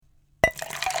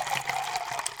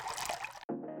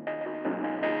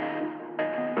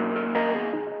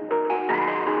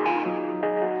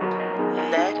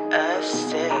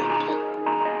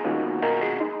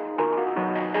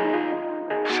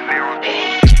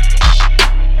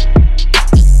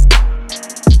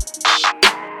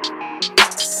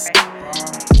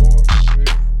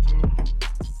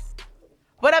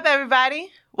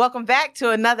everybody. Welcome back to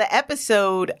another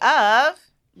episode of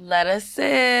Let Us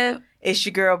Sip. It's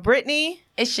your girl, Brittany.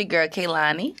 It's your girl,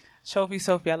 Kaylani.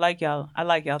 Sophie, I like y'all. I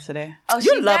like y'all today. Oh,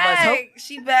 You she love us, back. Hope.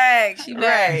 She back. She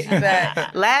back. Right. She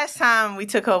back. Last time we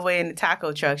took her away in the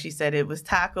taco truck, she said it was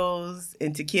tacos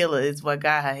and tequila is what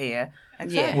got her here.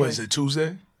 Yeah. What is it,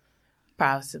 Tuesday?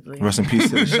 Possibly. Rest in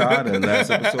peace to the Shah, the last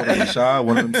episode of the Shah,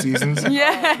 one of them seasons.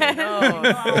 Yeah. No,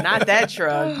 not that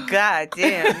truck. God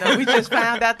damn. No, we just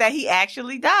found out that he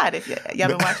actually died. If y'all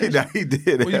been watching the show. He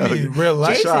did. What do you mean, real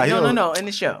life? Jason, Shah, no, in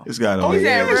the show. This guy Oh, he's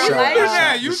in real life?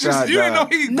 Yeah, you didn't know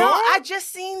he No, gone? I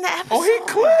just seen the episode. Oh, he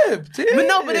clipped. Yeah. But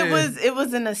no, but it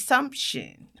was an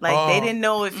assumption. Like they didn't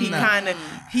know if he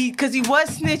because he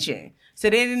was snitching. So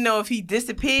they didn't know if he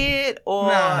disappeared or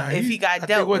if he got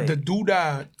dealt with. The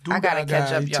doodah I gotta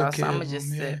catch guy, up, he y'all, took so care I'm of gonna just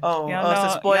him, sit. Oh, Y'all it's a know-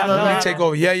 spoiler y'all know- Let me alert. take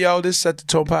over. Yeah, yo, this set the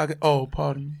tone pocket. Oh,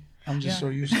 pardon me. I'm just so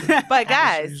used to it. But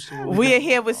guys, we are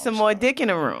here with some more dick in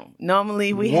the room.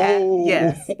 Normally we have Whoa.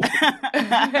 yes.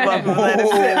 Welcome to Let Us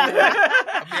Sip.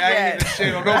 I ain't even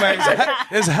shit on nobody.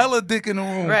 There's hella dick in the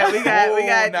room. Right, we got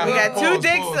two Pause,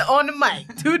 dicks pause. on the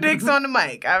mic. Two dicks on the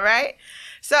mic, all right?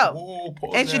 So, Whoa,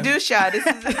 pause introduce y'all. This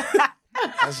is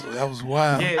that was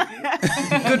wild.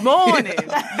 Good morning.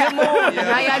 Good morning.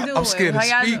 How y'all doing? I'm scared to How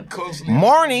y'all speak doing? closely.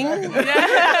 Morning.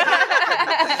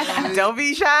 Don't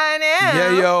be shy now.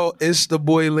 Yeah, yo, it's the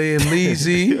boy Lynn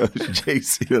Leezy.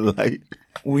 JC the light.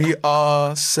 We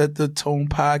are Set the Tone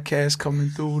podcast coming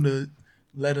through the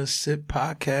Let Us Sip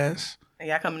podcast.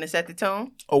 Y'all coming to set the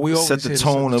tone? Oh, we always Set the here to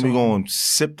tone, and we tone. going to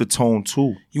sip the tone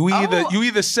too. You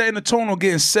either setting the tone or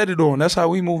getting set it on. That's how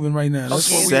we moving right now. That's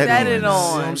what we Set Set it it You know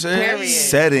what on. I'm saying? Period.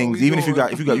 Settings. we Even if you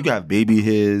doing. got, you got baby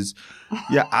hairs,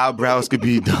 your eyebrows could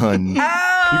be done. You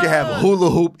can have hula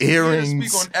hoop We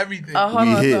earrings. speak on everything. Hold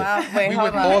We on. here. Wait, We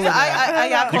hold with on. all of Are that.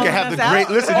 y'all You calling can have us the out? great.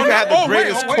 Listen, you can have the Oh, wait,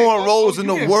 greatest oh, wait, cornrows oh, in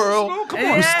the yeah. world. Come on.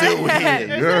 I'm still here.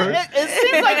 You heard? It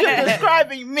seems like you're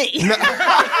describing me.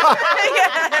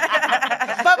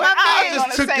 But my I man,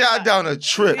 just took y'all down a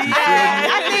trip. You feel me?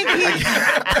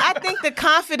 I think the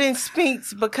confidence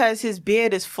speaks because his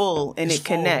beard is full and It's it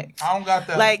full. connects. I don't got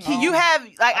that. Like you have,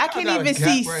 like I I can't got a even gap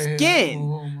see right here. skin.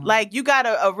 Oh, my. Like you got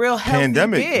a real healthy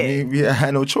Pandemic. beard. We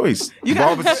had no choice.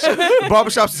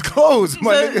 Barbershops is closed,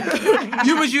 my nigga.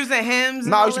 You was using Hims.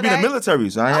 No, I used to be in the military,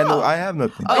 so I have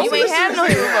nothing. Oh, you ain't have no.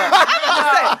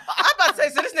 I'm about to say,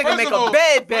 so this nigga First make of all- a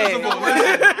bed First of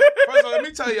all, let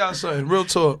me tell y'all something. Real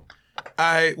talk.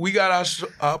 We got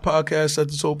our podcast, Set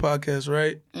the Soul podcast,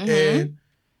 right? And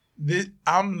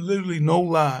I'm literally, no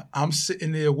lie, I'm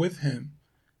sitting there with him.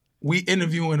 We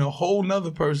interviewing a whole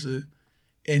nother person.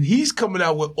 And he's coming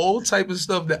out with all type of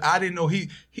stuff that I didn't know.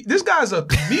 This guy's a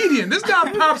comedian. This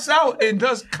guy pops out and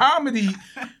does comedy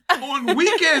on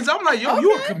weekends. I'm like, yo,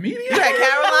 you a comedian? You had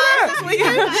Caroline this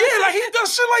weekend? Yeah, like he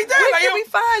does shit like that. Where Like, can we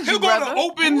find you, he'll go brother? to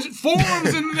open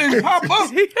forums and pop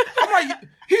up. I'm like,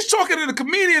 he's talking to the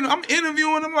comedian. I'm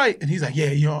interviewing him, like, and he's like,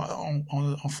 yeah, on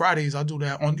Fridays I do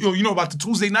that. On you know about the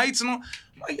Tuesday nights and all. I'm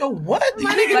like, yo, what?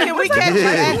 My nigga, can we catch you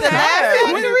at the Laugh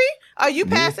Factory? Are you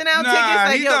passing out tickets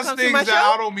like, he yo, does come to things my that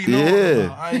I show? don't be knowing Yeah.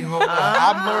 about. I ain't gonna lie.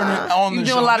 I'm learning on the You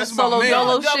show. doing a lot This of is my solo man.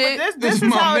 dolo Yo, but shit. this This is is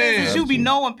my how it man. is. You be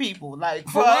knowing people. Like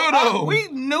For real though. we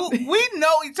know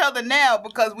each other now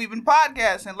because we've been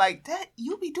podcasting. Like that,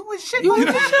 you be doing shit like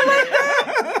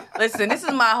that. Listen, this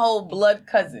is my whole blood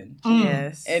cousin.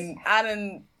 Yes. And I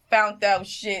done found out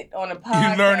shit on a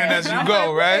podcast. You learning as you I'm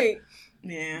go, like, right? wait,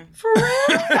 Yeah. for real?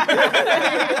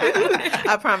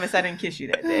 I promise I didn't kiss you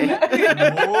that day.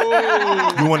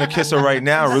 You want to kiss her right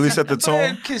now? Really set the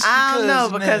tone? I don't know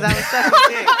because I was such a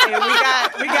dick. And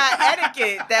we got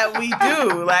etiquette that we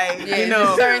do. Like, Yeah, you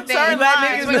know, certain things. we let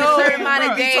niggas With a know certain amount of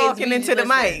you days, talking we into the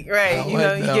listen. mic. Right. I You know,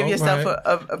 like you that. give yourself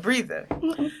Alright. a breather. How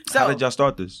So, did y'all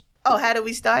start this? how did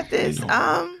we start this?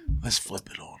 Let's flip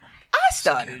it on him. I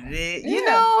started it. You Yeah.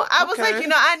 know, I was Okay.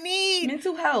 like, I need.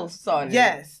 Mental health started.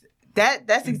 Yes.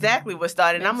 That's exactly what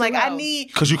started. And I'm like, I Mental need.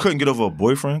 Because you couldn't get over a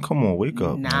boyfriend? Come on, wake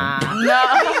up. man. Nah. No.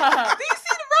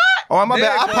 Oh, my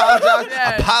bad. I apologize.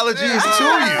 Yeah. Apologies to you.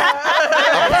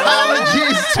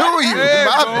 Apologies to you.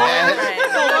 My bad.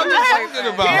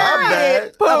 My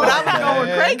bad. But when I was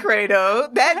going cray cray though,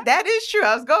 that is true.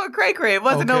 I was going cray cray. It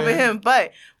wasn't Okay. over him,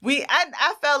 but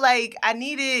I felt like I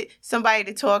needed somebody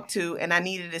to talk to, and I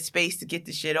needed a space to get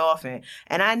the shit off in.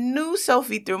 And I knew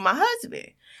Sophie through my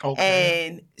husband. Okay.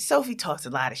 And Sophie talks a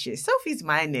lot of shit. Sophie's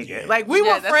my nigga. Like we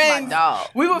Yeah, were that's friends. my dog.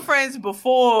 We were friends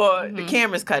before the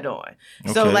cameras cut on.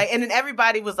 So Okay. like, and then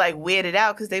everybody was like weirded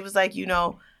out because they was like, you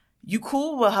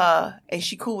cool with her and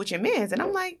she cool with your mans, and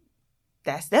I'm like,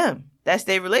 that's them. That's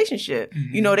their relationship.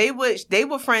 Mm-hmm. You know, they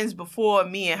were friends before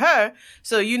me and her.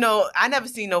 So, you know, I never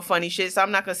seen no funny shit, so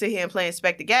I'm not going to sit here and play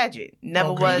Inspector Gadget. Never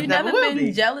Okay. was, You never never will been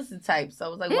be. jealous of type, so I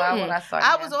was like, why would I start?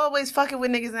 I was always fucking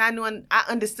with niggas, and I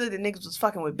understood that niggas was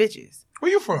fucking with bitches. Where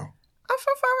you from? I'm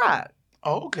from Far Rock.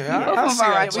 Oh, okay. from I see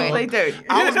Far that. Rock, We play dirty.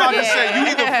 I was about to say, you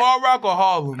either Far Rock or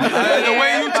Harlem. The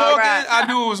way you Far talking, Rock. I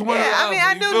knew it was one of the Yeah, I mean,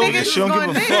 I you knew feel me? niggas She don't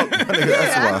was give a going fuck. there. My nigga,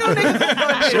 that's Yeah, I why. knew niggas was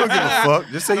going She don't give a there. fuck.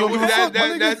 Just say you don't give a fuck, my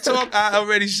nigga. That talk, I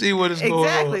already see what is going on.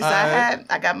 Exactly. So Alright.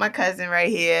 I got my cousin right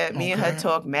here. Me and her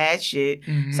talk mad shit.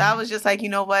 Mhm. So I was just like, you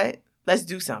know what? Let's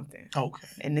do something. Okay.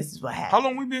 And this is what How happened.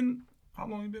 long you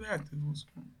been active?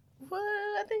 Well,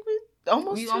 I think we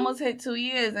almost We two. almost hit 2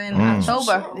 years in Mm.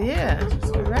 October. Yeah.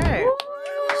 Right.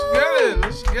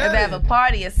 Let's get Let's have a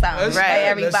party or something. Let's Right, get it.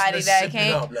 everybody Let's that sip it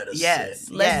came. up. Let us Yes. sip.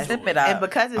 Let's yes. sip it up. And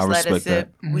because it's I Let Us respect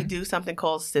Sip, that. we Mhm. do something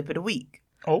called Sip of the Week.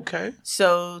 Okay.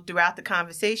 So throughout the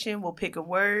conversation, we'll pick a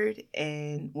word,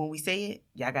 and when we say it,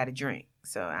 y'all got to drink.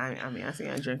 So I see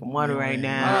I'm drinking water right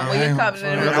now. Well, you're coming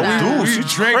in with that. We Dude,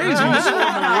 she drinking crazy. juice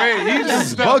on the way. He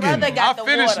just bugging. Brother I got the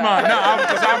finished water.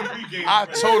 mine. I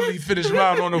totally finished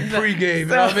mine on the pregame. You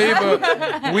know what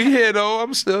I mean? But we here though.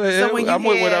 I'm still here. So when you I'm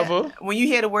with whatever. When you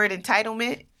hear the word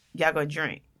entitlement, y'all gonna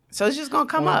drink. So it's just gonna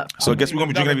come up. So I guess we're going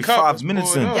to be drinking every 5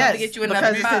 minutes in. Yes, get you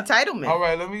another because it's cup. entitlement. All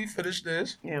right, let me finish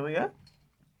this. Here we go.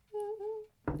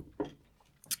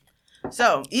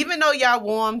 So even though y'all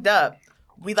warmed up,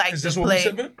 we like Is to this what we play.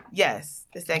 sipping? Yes,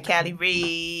 it's that Cali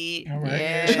Reed. All right.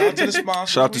 Yeah. Shout out to the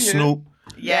sponsor. Shout out to We here. Snoop.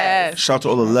 Yes. Shout out to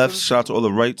all the lefts. Shout out to all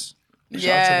the rights. So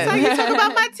Yeah. you talking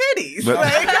about my titties? But-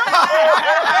 Like,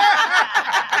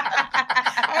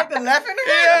 I the left and the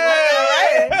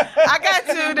right. Yeah. I got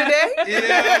two today.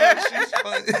 Yeah, she's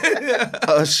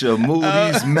funny. Usher, move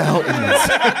these mountains.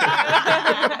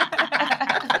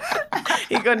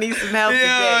 He gonna need some help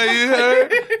Yeah, today. you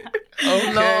heard?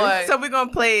 Okay. Lord. So we're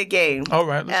gonna play a game. All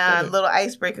right, let's A do it. little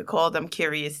icebreaker called "I'm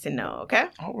Curious to Know." Okay.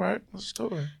 All right, let's do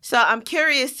it. So I'm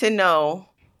curious to know,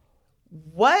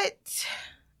 what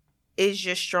is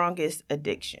your strongest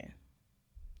addiction?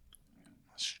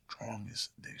 Strongest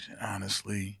addiction,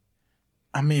 honestly.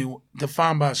 I mean,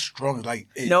 defined by strongest, like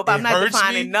Nope, I'm not hurts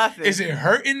defining me? nothing. Is it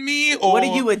hurting me, or What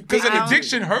are you Because an addicted to?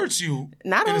 addiction hurts you.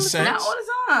 Not in all a the sense. Not all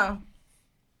the time.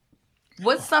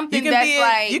 What's something You that's can be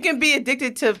like you can be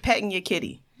addicted to petting your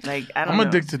kitty. Like I don't I'm know.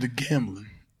 addicted to gambling.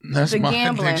 That's to my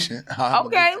gambling? addiction. I'm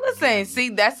Okay, addicted to listen. gambling. See,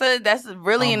 that's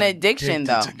really I'm an addiction,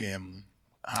 though. addicted to gambling.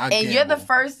 I And you're the gamble.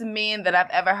 first man that I've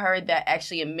ever heard that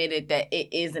actually admitted that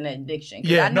it is an addiction. 'Cause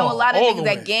Yeah, I know no, a lot of all niggas the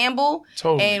that way. gamble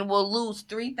Totally. and will lose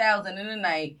 $3,000 in a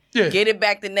night, Yeah. get it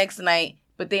back the next night,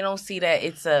 but they don't see that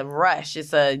it's a rush,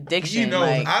 it's a addiction. You know,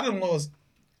 like, I done lost.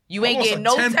 you ain't I lost getting a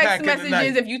no 10-pack text in the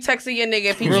messages night. if you texting your nigga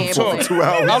if he Real gambling. talk. 2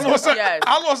 hours.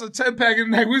 I lost a 10-pack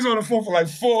in the night. We was on the phone for like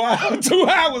 4 hours, 2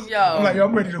 hours. Yo. I'm like, yo,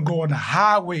 I'm ready to go on the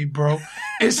highway, bro.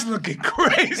 It's looking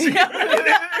crazy. Yo,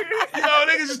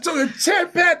 niggas just took a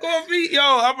 10-pack off me. Yo,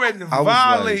 I'm ready to I was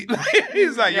violate.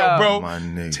 He's like, yo, Yo. bro, My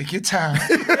nigga. take your time.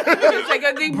 Take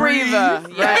a deep breather.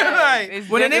 Breathe. Yeah. Right. It's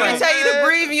When a nigga different. tell you to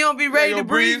breathe, and you don't be ready Yo, to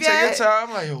breathe take your yet. time.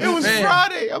 I'm like, yo, It was man.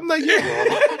 Friday. I'm like,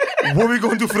 yo, what we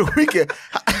gonna do for the weekend?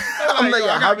 I'm like, yo,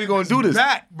 how we gonna do this?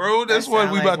 Back, bro. That's That what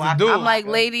sound we like about to do. I'm like,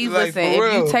 ladies, Like, listen, for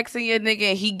if real. you texting your nigga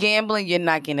and he gambling, you're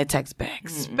not getting a text back.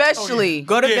 Especially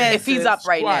Go to Yeah. bed if he's sis. up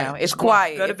right quiet. now. It's It's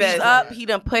quiet. quiet. Go to If he's bed. up, he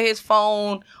done put his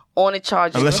phone on the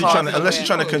charger. Unless you're trying to Charger. unless you're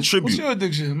trying to What's contribute. your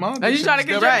addiction? My Are you addiction trying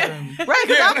to is get gambling. Right,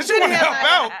 'cause Yeah, I'm unless you sitting want to here help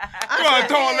like, out. You want to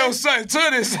throw a little something to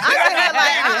this. I'm sitting here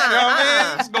like, You know what I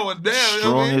mean? It's going down. You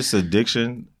know what I mean? Strongest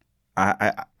addiction.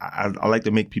 I like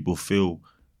to make people feel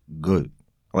good.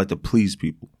 I like to please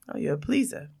people. oh, you're a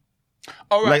pleaser.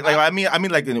 All right. Like I mean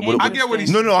like I get what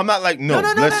he's No, I'm not like no.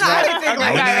 No, let's I not. didn't think No,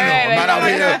 like no, that. I'm not out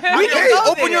here. We can Hey, go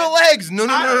open there. your legs. No.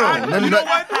 You know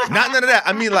what? Not none of that.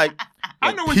 I mean like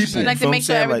I know what you're saying. Like to you know make what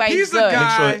sure I'm saying? Like, everybody's He's the good. guy.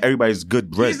 make sure everybody's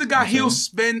good bread. He's the guy. You know He'll what I'm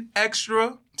spend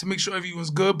extra to make sure everyone's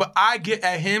good. But I get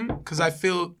at him because I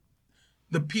feel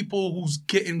the people who's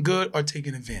getting good are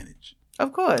taking advantage.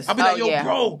 Of course. I'll be like, Oh, yo, yeah.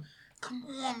 bro, come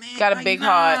on, man. Got a Like, big nah,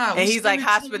 heart. we And he's like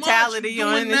spending too much. hospitality We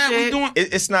on doing this that. We shit. doing-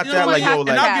 It's not You that know like what? yo And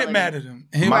I'll like get mad at him.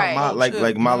 And he Right. my like,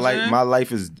 like you my know what I'm life saying? my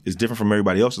life is different from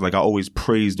everybody else's. Like I always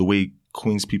praise the way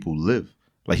Queens people live.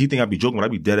 Like he think I'd be joking, but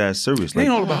I'd be dead ass serious. It Like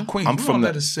ain't all about Queens. I'm We from don't the-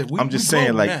 let us sit. I'm just saying,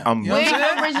 grown like, now. I'm- You know what Where I'm you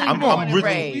saying? originally I'm born and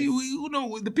originally- raised? You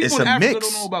know, the people it's in a Africa mix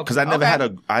don't know about because I never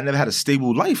had a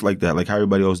stable life like that, like how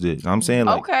everybody else did. You know what I'm saying,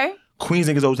 like Okay. Queens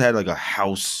niggas always had like a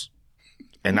house,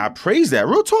 and I praise that.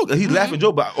 Real talk. He laughing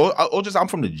joke, but or just I'm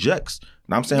from the Jacks.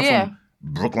 And I'm saying Yeah. from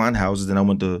Brookline houses. Then I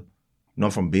went to I'm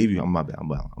from Bayview.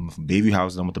 I'm from Bayview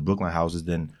houses. I went to Brookline houses.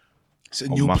 Then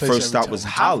My first stop was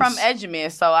Hollis. I'm from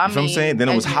Edgemere, so I mean. You know what I'm saying? Then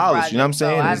it was Hollis. You know what I'm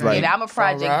saying? So It's like, I'm a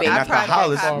project baby. and after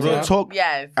Hollis, real talk.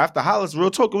 Yes. After Hollis, real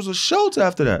talk, it was a shelter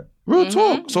after that. Real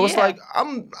talk. So it's like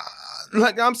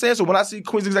I'm saying. So when I see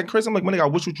Queens exact Chris, I'm like, my nigga, I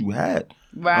wish what you had.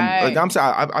 Right. I'm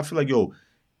saying, I feel like, yo,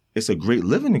 it's a great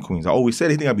living in Queens. I always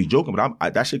said, they think I'd be joking,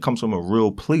 but that shit comes from a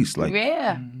real place. Like,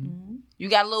 yeah. You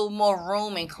got a little more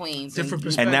room in Queens. Different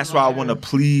perspective. and that's why I want to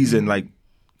please and like,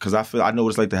 because I know what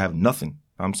it's like to have nothing.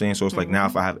 I'm saying, so it's like now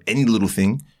if I have any little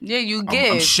thing, you I'm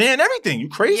give. sharing everything. You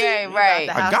crazy? Yeah, right.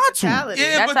 I got to. Yeah,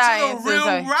 That's but how to I the real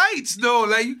answer. rights though.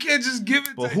 Like you can't just give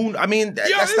it. But to who? I mean, Yo,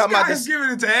 that's this not my. guy's giving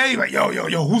it to anybody.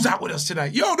 Yo, who's out with us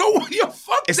tonight? Yo,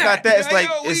 fuck It's that. not that. It's like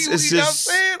Yo, it's you know what I'm just.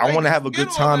 saying? I Like, want to have a forget good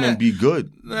all time that. and be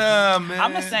good. Nah, man.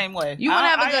 I'm the same way. You want to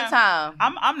have a good time.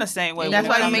 I'm the same way. That's You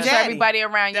why want you to make sure daddy. everybody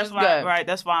around you That's is why, good. right?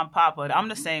 That's why I'm Papa. I'm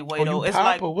the same way Oh, though. you It's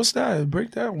Papa? like What's that? Break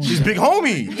that one. She's down. big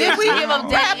homie. Yeah, we give them Right, I'm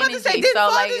daddy about to say, energy. did So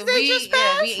like Father's Day we, just yeah,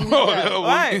 pass? we Oh, good. no,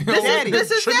 Right. we- Daddy.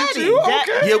 This is Tribute to daddy. you?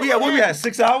 Okay. Yeah, we had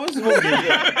 6 hours.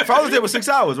 Father's Day was 6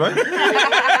 hours, right?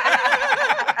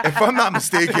 If I'm not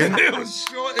mistaken. It was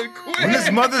short and quick. When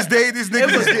it's Mother's Day, these niggas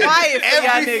was is getting quiet for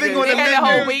y'all everything niggas. on the They had a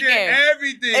menu. whole weekend.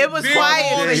 Everything. It was Big quiet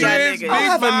for old y'all trips, niggas. I'll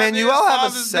have a big menu. Father's I'll have a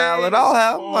Father's salad. Day. I'll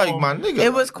have like my nigga.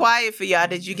 It was quiet for y'all.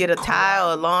 Did you get a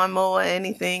tile, a lawnmower,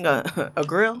 anything, a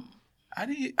grill? I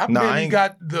Nah, barely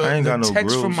got I ain't the got no text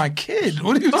grills. from my kid.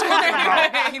 What are you talking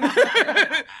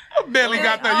about? I barely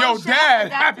got the, yo, shout Dad,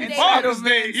 out happy to Father's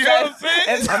Day. You know what I'm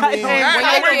saying? I mean,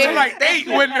 I waited till like 8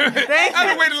 when Thank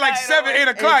I you. waited like 7, 8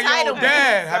 o'clock. Yo, Entitlement.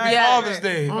 Dad, happy Yeah. Father's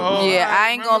Day. Oh, Yeah, I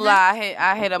ain't gonna remember lie.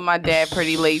 I hit up my dad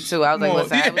pretty late too. I was like,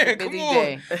 listen, it was a busy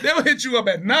day. They'll hit you up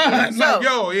at 9. So- Like,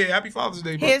 yo, yeah, happy Father's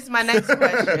Day, bro. Here's my next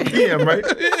question. PM, right?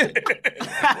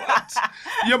 What?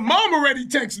 Your mom already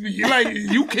texted me. Like,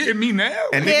 you kidding me now?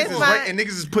 And Here's niggas is my- right, and niggas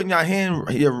is putting your hand,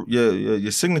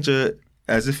 your signature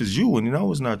as if it's you, and you know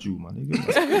it's not you, my nigga.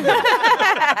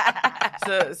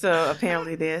 So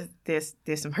apparently there's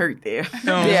some hurt there.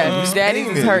 Yeah, daddy's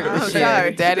is hurt. Oh, Shit.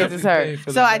 sorry. Daddy's is hurt.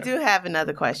 So I do have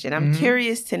another question. I'm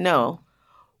curious to know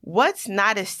what's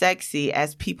not as sexy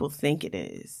as people think it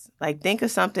is. Like, think of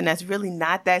something that's really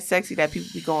not that sexy that people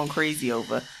be going crazy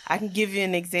over. I can give you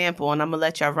an example, and I'm gonna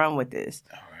let y'all run with this.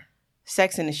 All right.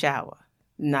 Sex in the shower,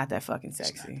 not that fucking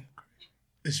sexy.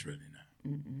 It's really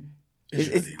not.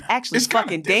 It's actually It's kinda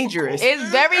fucking difficult. dangerous. It's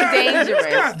very It's dangerous.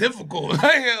 kind of difficult.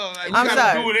 Like, yo, like, we I'm gotta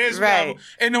sorry. do this, Right. whatever.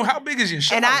 And then how big is your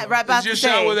shower? And I right about is your to say,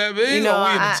 shower that big? you know, Are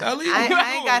we in the I telly?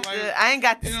 ain't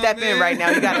got to you know step what I'm in right saying?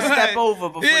 now. You got to step over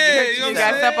before Yeah, you hurt you know yourself. You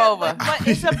gotta step over. But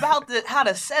it's about how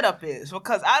the setup is,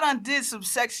 because I done did some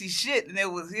sexy shit and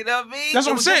it was, you know what I mean? That's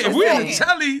what I'm saying. If we in the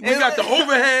telly, we got the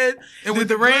overhead and with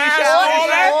the rain shower, shower, all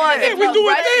that. or Yeah, if we you doing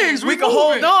rush it, things. we can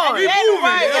hold moving. on. We Yeah, moving.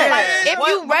 right, Yeah. yeah. If What-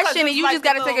 you because rushing and it's you like just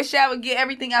gotta the take a little- shower, get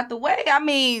everything out the way. I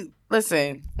mean,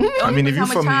 listen. I mean, if you How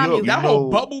much from time New York, you That you whole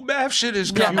know, bubble bath shit is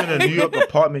if you in coming. a New York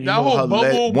apartment, you That know whole her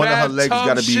bubble one of her legs bathtub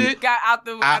gotta be shit. Got out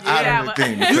the out of the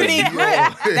thing. You because need yo,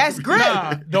 grip. That's grip.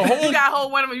 Nah, the whole. You got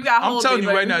hold one of them. You got I'm hold. telling you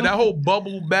me, right now, like- that whole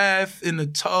bubble bath in the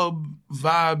tub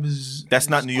vibe is. That's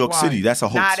not New York quiet. City. That's a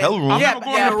Nah, hotel that- room. I'm Yeah, not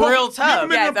going yeah, to the real tub. You ever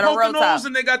been Yeah, to the real Poconos tub.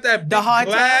 and they got that big The hard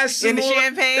tub glass in and the all that?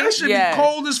 champagne? That should Yeah. be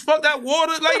cold as fuck. That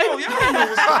water, like yo, y'all don't know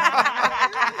what's going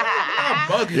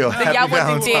on. Yo, Y'all happy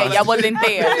wasn't there. Valentine's. Y'all wasn't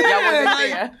there. Y'all wasn't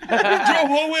there. We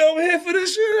drove all the way over here for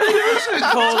this shit. This shit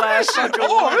Cold ass This shit fucking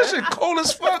cold. This shit cold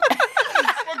as fuck.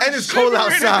 And it's cold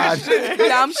outside.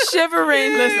 Yeah, I'm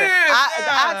shivering. Listen,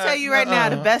 I'll tell you right now,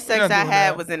 the best sex We're not I doing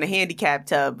had that. was in the handicap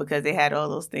tub because they had all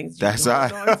those things. you That's can all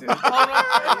hold right. on to. Hold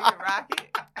on, you can rock it.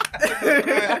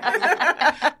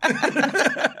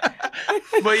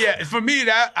 But yeah, for me,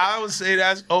 that I would say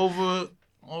that's overdone.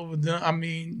 I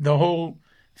mean, the whole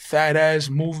fat ass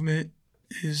movement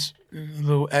is a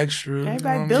little extra. Everybody what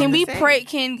I built can mean? we the same. pray?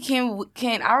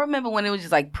 Can I remember when it was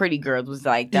just like pretty girls was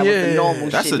like that was Yeah. the normal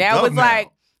That's shit. a Now dub it's now.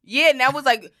 like now it's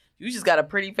like you just got a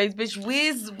pretty face, bitch.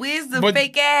 Where's the But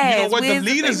fake ass? You know what? The Where's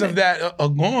leaders fake of that are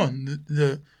gone.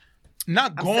 The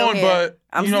not I'm still gone, here. but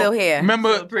I'm you know, still here. Remember,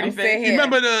 I'm still you here.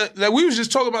 remember like we was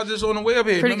just talking about this on the way up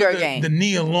here. Pretty Remember girl gang. the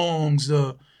Nia Longs,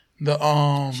 the She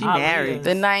married.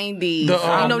 the 90s? The,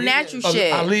 you know, natural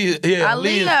shit. Aaliyah,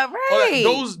 Aaliyah, right.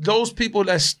 All that- those people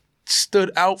that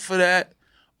stood out for that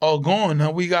are gone. Now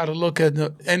we got to look at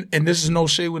the and this is no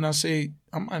shade when I say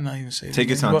I might not even say. Take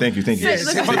your the time. name, Thank you. Thank you. Yeah, Take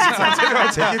take your your time. time.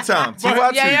 Take your time.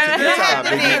 TYT. Yeah, Take your time,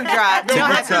 Name nigga. drop. The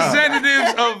Don't have to-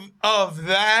 representatives of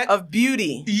that of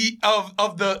beauty.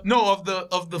 of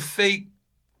the fake,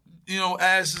 you know,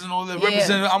 asses and all that. Yeah.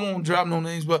 Representative. I won't drop no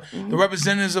names, but the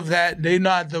representatives of that, they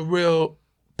not the real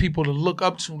people to look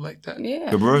up to like that.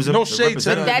 Yeah. No shade to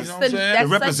them. That's You know what I'm saying? that's The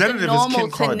representative such a is normal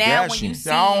Kim to now when Kardashian. you see.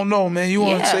 I don't know, man. You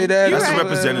want to Yeah. say that? That's the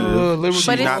representative. But She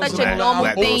But it's not such a black. normal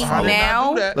Black thing woman.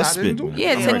 now. Let's I didn't spit. do that.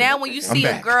 Yeah, I'm so right. now when you see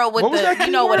a back. girl with What was that the,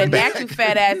 you know, with a keyword? natural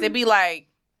fat ass, they be like,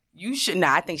 you should.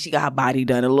 Nah, I think she got her body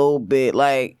done a little bit,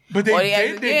 like. But they or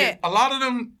did. yeah. A lot of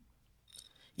them.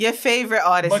 Your favorite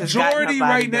artist Majority has gotten her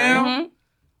body right done. now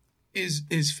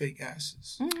is fake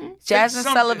asses. Jasmine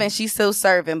something. Sullivan, she's still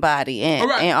serving body, and All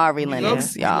right. and Ari We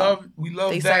Lennox, love- y'all. We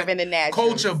love They that serving the natural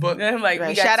culture, but I'm like, Right.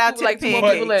 we got Shout out two, to like the two more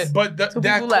pancakes. people left. but that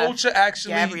people left. culture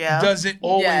actually Gabrielle. doesn't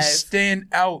always Yes. stand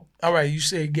out. All right, you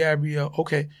say Gabrielle.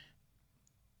 Okay.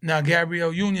 Now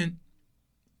Gabrielle Union,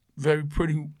 very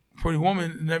pretty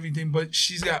woman and everything, but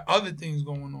she's got other things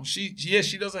going on. She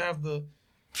doesn't have the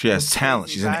She has talent.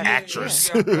 She's an Right. actress.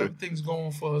 She got other things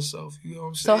going for herself. You know what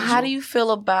I'm So saying? how do you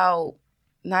feel about?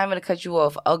 Not even to cut you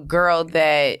off. A girl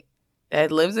that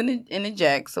lives in the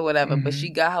Jacks or whatever, but she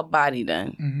got her body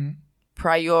done. Mm-hmm.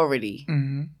 Priority.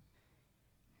 Mm-hmm.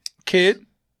 Kid.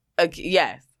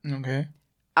 Yes. Okay.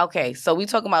 Okay, so we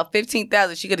talking about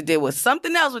 15,000. She could have did with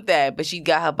something else with that, but she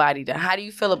got her body done. How do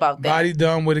you feel about that? Body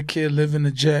done with a kid living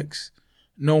the Jacks.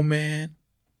 No man.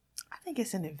 I think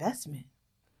it's an investment.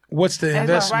 What's the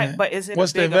investment? Right, but is it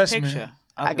What's a the bigger investment? picture?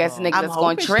 I guess niggas I'm that's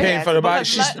going hoping trick. she Paying for the body.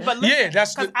 Because She's, but listen, yeah,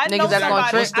 that's the. 'cause I Niggas know that's gonna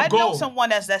somebody. trick. I the know goal. someone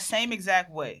that's that same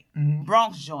exact way. Mhm.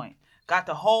 Bronx joint got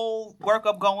the whole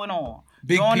workup going on.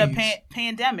 Big During the P's.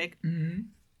 pandemic, Mhm.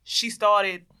 she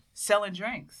started selling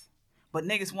drinks, but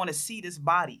niggas want to see this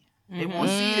body. They want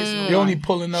to see this. new They only body.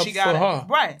 pulling up She for got her.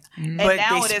 right. And But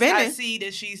now they it is, I spinning. see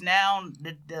that she's now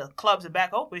the clubs are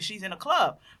back open. She's in a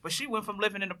club, but she went from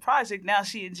living in the project. Now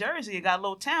she in Jersey and got a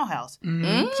little townhouse. So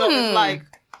it's like,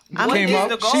 what Came is up,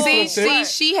 the goal? she See,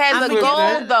 she has I'm a gonna goal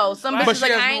give her- though. Some Right. bitches But she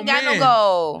like, has I ain't no got no man.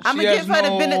 goal. I'm She gonna has give her the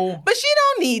no- benefit, but she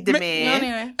don't need the man.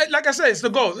 Anyway. Like I said, it's the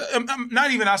goal.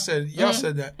 Not even I said it. Y'all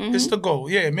said that. It's the goal.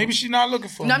 Yeah, maybe she's not looking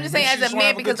for. No, I'm just saying as a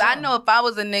man because I know if I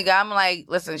was a nigga, I'm like,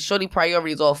 listen, shorty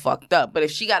priorities all fucked up. But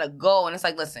if she got a goal and it's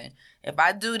like, listen, if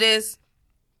I do this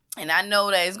and I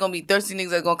know that it's gonna be thirsty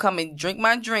niggas that's gonna come and drink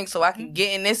my drink so I can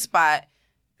get in this spot,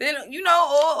 then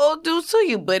all dudes to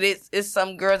you. But it's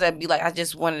some girls that be like, I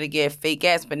just wanted to get a fake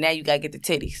ass, but now you gotta get the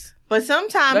titties. But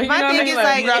sometimes Like, you know my what I thing mean? is Like,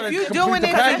 like, you gotta if you complete doing the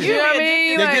it for package. you, You know what I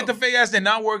mean? They Like, get the fake ass. They're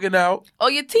not working out. oh,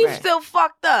 your teeth Right. still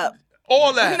fucked up.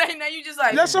 All that. now you just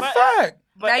like, That's a But- fact.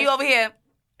 But now you over here.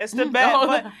 It's the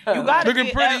bad, but you got Looking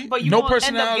pretty, but you no gonna end up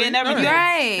personality, getting none of everything.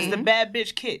 that. Right. It's the bad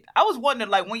bitch kid. I was wondering,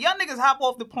 like, when y'all niggas hop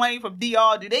off the plane from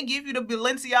DR, do they give you the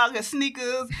Balenciaga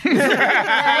sneakers?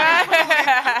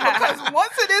 Because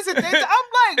once it is a thing,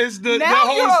 I'm like, It's the now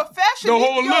whole- you're a fashion. the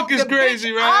whole yo, look is the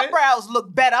crazy, bitch right? Eyebrows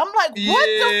look better. I'm like, what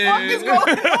the fuck is Yeah.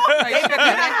 going on? you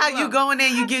know how you go in there,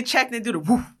 you get checked and do the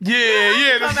woof.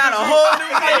 Yeah. Come out a whole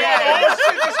new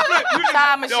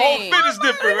Time The whole machine. fit is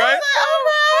different, right?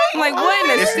 I'm like, what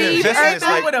in the It's an Steve investment. It's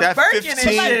Irwin? like with a that Birkin and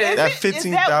 15, shit. Is that it- is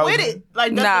 15,000. with it?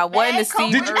 Like, does Nah, the what in bag the come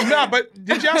Steve with Did it? you, nah, but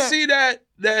did y'all see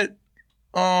that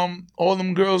all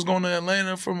them girls going to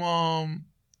Atlanta from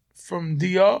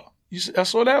DR? I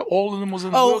saw that all of them was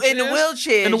in the Oh, wheelchairs. in the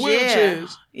wheelchairs. In the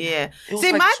wheelchairs. Yeah. It was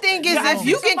See, like- my thing is, if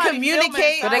you can Somebody communicate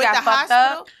filming with So they the got fucked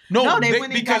hospital, up? No, they they,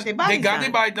 went and because got their body they got done.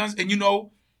 their body done, and you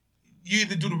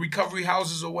either do the recovery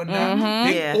houses or whatnot. Mhm.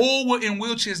 They Yeah. all were in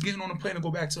wheelchairs getting on the plane to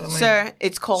go back to Atlanta. sir,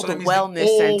 it's called So the that means they wellness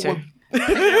all center. were- There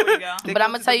we go. But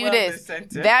I'm gonna tell you this: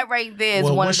 that right there is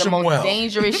Well, one of wish the them most well.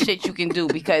 dangerous shit you can do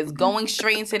because going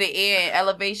straight into the air and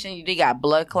elevation, they got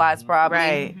blood clots probably.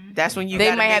 Right. That's when you They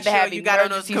gotta might make have to sure have you got on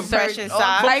those emergency compression surgery, all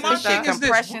socks. type But of my shit, thing is this,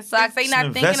 compression socks. They It's not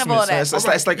an thinking of investment, all that.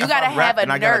 son. It's like You if gotta I rap have a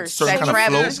and I got a nurse certain that kind of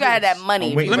travels. flow. You gotta have that money.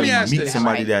 I'm waiting Let for me you to ask meet this.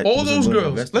 somebody that all was those doing girls,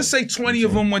 investment. let's say 20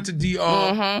 of them went to DR,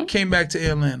 Mm-hmm. came back to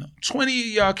Atlanta. 20 of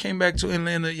y'all came back to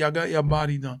Atlanta, y'all got your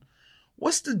body done.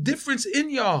 What's the difference in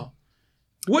y'all?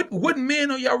 What men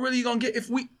are y'all really gonna get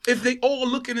if they all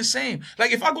looking the same?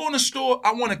 Like if I go in the store,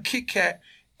 I want a Kit Kat.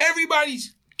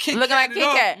 Everybody's Kit Looking like Katted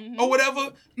up Kit Kat. or whatever.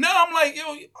 Now I'm like,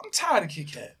 yo, I'm tired of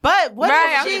Kit Kat. But what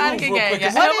Right, if I'm she, trying to Real get quick, yeah.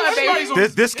 'cause I want a everybody's baby.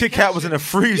 on This Kit Kat was in the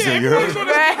freezer, you everybody's heard? on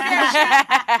this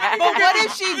but what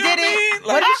if she did I mean? it?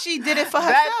 What if she did it for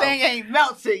herself? That thing ain't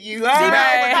melted you.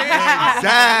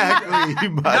 Exactly.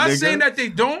 my Not nigga. saying that they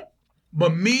don't,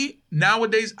 but me,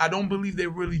 nowadays, I don't believe they're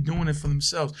really doing it for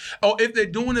themselves. Or if they're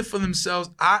doing it for themselves,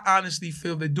 I honestly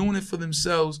feel they're doing it for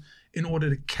themselves in order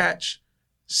to catch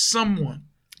someone.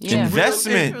 Yeah.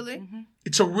 Investment. Literally.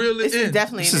 to reel it It's in.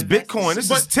 definitely This an is investment. Bitcoin. This is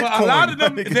But Titcoin. a lot of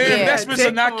them, their Yeah, investments are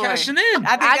not Titcoin. cashing in. I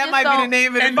think I that just might be don't- the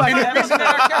name of the And the fucking reason they're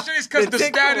not episode. cashing in is because the The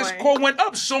status Bitcoin. quo went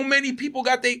up. So many people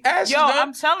got their asses Yo, done.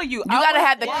 I'm telling you, You gotta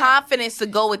have the confidence to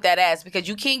go with that ass because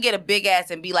you can't get a big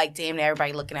ass and be like, damn,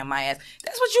 everybody looking at my ass.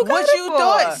 That's what you got What it you for.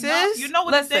 thought, sis? You know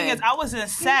what the thing Listen. is? I was in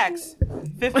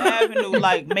Saks, Fifth Avenue,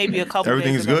 like maybe a couple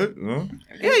Everything days is ago. good? Huh?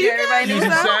 Yeah, you Everybody can. needs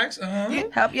Using some. sacks,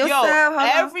 Help Yo, yourself. Hold on.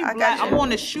 every I black, got you. I'm on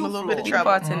the shoe A little floor. bit of trouble.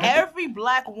 Bartender. Every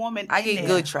black woman I in get there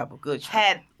good trouble. Good trouble.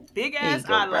 had big ass you go,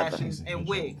 brother. eyelashes and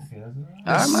wigs.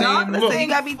 The same look. You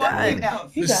gotta be done.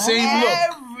 The same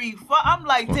look. I'm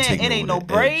like, Don't damn, take me it ain't no over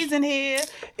the braids in here.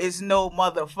 It's no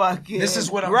motherfucking This is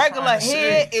what I'm regular trying to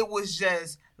hair. say. It was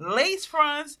just lace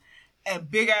fronts and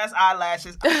big ass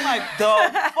eyelashes. I'm like,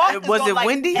 the fuck Was it like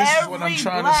windy? This is every what I'm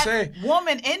trying to black say.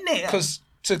 woman in there. Because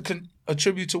to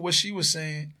attribute to what she was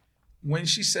saying, when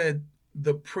she said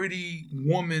the pretty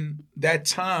woman that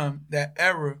time, that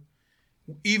era,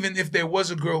 even if there was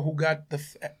a girl who got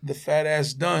the fat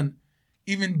ass done,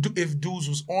 even if dudes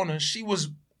was on her, she was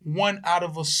one out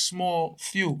of a small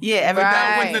few. Yeah, But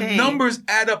now everybody. when the numbers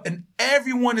add up and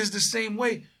everyone is the same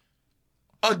way,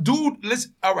 a dude,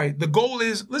 all right, the goal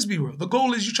is, let's be real. The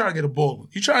goal is you trying to get a baller.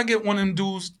 You trying to get one of them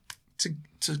dudes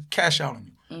to cash out on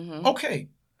you. Okay.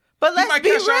 But let's might be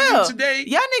cash out on you real. today,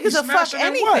 Y'all he niggas will fuck smashing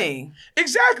and what? anything.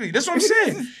 Exactly. That's what I'm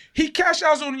saying. He cash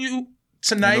outs on you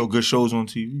tonight. No good shows on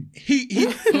TV. He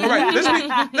all right,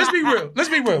 let's be real. Let's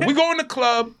be real. We go in the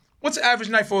club. What's the average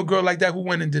night for a girl like that who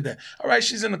went and did that? All right,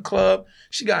 she's in the club.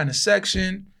 She got in a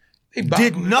section. They Did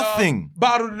bottled it nothing. up,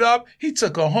 bottled it up. He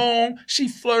took her home. She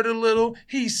flirted a little.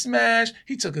 He smashed.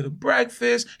 He took her to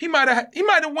breakfast. He might have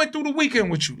went through the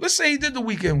weekend with you. Let's say he did the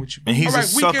weekend with you. And he's all a right,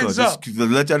 sucker. weekend's up. Just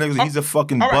let y'all niggas, he's a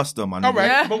fucking All right. buster, my nigga. All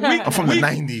right, but I'm from the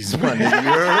 90s, my nigga. You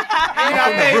heard? I'm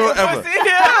from the Hey, real the ever. pussy.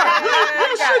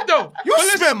 Real shit though. You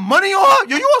spend money on her?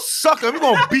 Yo, you a sucker. We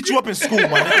gonna beat you up in school,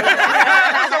 my nigga.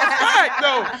 That's a fact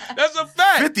though. That's a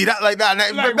fact. 50, that like that. Like,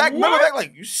 Remember what? back,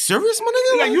 like, you serious, my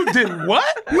nigga? Like you did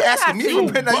what? You asking me You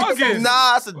for pen? Nah, bugging.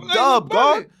 that's a Like, dub, you dog.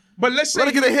 bugging. But let's say Let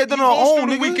her get her head done he on her goes own,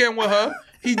 through the nigga. weekend with her.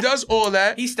 He does all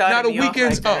that. He started now the me off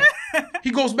weekend's like up.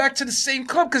 He goes back to the same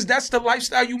club because that's the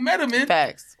lifestyle you met him in.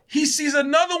 Facts. He sees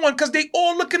another one because they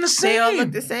all looking the same. They all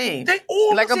look the same. They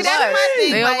all Like look a the bus. That's my same.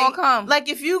 thing. They all like, gonna come. Like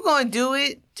if you gonna do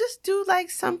it, just do like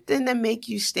something that make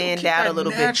you stand keep out a that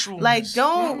little bit. naturalness, Like you know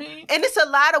what don't. I mean? And it's a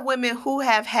lot of women who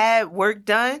have had work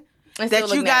done And that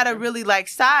still you look gotta natural. really like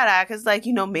side eye because like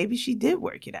maybe she did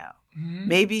work it out.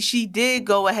 Maybe she did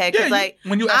go ahead Yeah, because like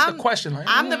when you ask I'm- the question, like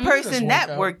I'm the person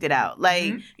that worked it out.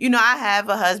 Like, I have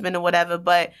a husband or whatever,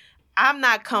 but I'm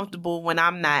not comfortable when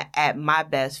I'm not at my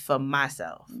best for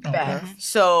myself. Facts.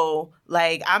 So,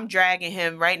 like, I'm dragging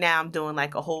him right now. I'm doing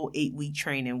like a whole 8-week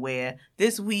training where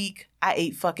this week I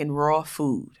ate fucking raw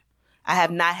food. I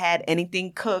have not had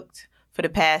anything cooked for the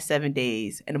past 7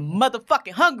 days and I'm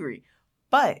motherfucking hungry.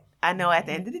 But I know at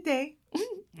the end of the day,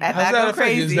 after I How's go that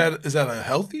affect you? crazy. Is that a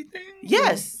healthy thing?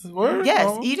 Yes. Word? Yes.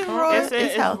 Oh, Eating okay. raw It's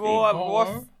is healthy.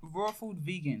 raw food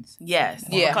vegans. Yes.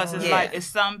 Yeah. Because it's Yeah. like it's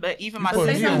some, but even my put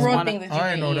sister me on is raw one of- things that I you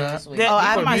ain't can know eat that. this week. That, Oh, even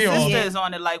I my put me on. sister Yeah. is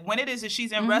on it. Like when it is that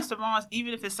she's in restaurants,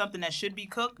 even if it's something that should be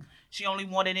cooked, she only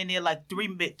wanted in there like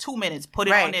 2 minutes. Put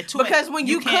it on there 2 minutes. Because when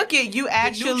you can't- cook it, you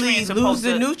actually nutrients lose supposed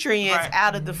the to- nutrients Right.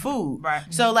 out of the food. Right.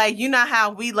 So like you know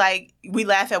how we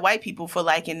laugh at white people for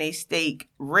liking they steak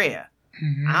rare.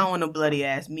 I don't want no bloody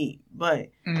ass meat, but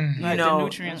you Like, know the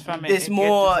nutrients from it. it's it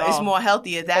more gets it's dissolved. more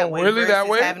healthier that Oh, way. really that versus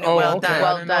way? Having it Oh, well okay. done.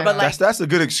 Well done. But like That's a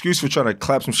good excuse for trying to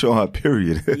clap some shit on her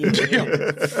period. I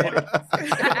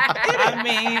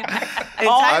mean,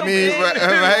 I mean,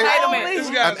 right? This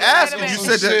guy's I'm asking. You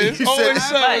said that. You Always said,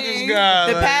 said this guy.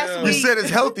 the past you week said it's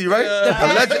healthy, right?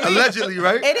 Allegedly,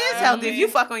 right? it is healthy. If you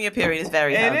fuck on your period, it's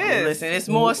very healthy. is. Listen, it's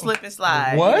more slip and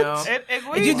slide. What? You know?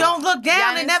 it You don't look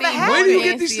down, it never happened. Where do you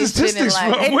get these statistics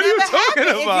from? It What are you never talking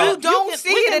happened. about? If you don't see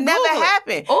it, it never Google it.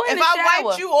 happened. Or in If the I shower.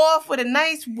 wiped you off with a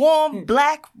nice warm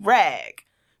black rag,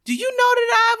 do you know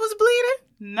that I was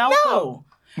bleeding? No. No.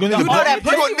 You know that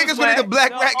pussy was niggas wet. with the black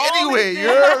The rack only anyway. thing- You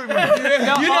heard me.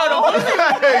 You know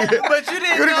the but you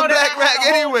didn't You know the that black I rack had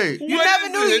a whole- anyway. You What never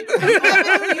is knew it? you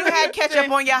never knew you had ketchup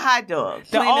on your hot dog.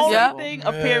 The Plain and only simple. thing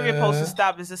a period supposed to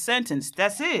stop is a sentence.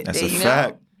 That's it. That's There a you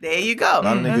fact. There you go. A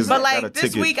lot of niggas But got like a this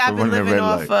ticket week, for I've been running a living red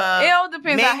off. light. It all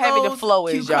depends how heavy the mangoes, flow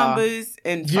is, y'all. cucumbers,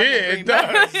 and Yeah, fucking it green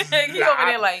does. He over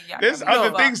there like, y'all There's got me other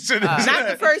fucked. things to this. Not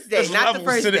the first day. There's Not the levels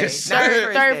first to day. this. Not the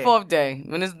first Third, day. fourth day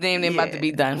when this damn thing about to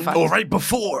be done. Fuck. Oh, right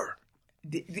before.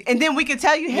 And then we can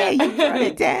tell you, hey, you brought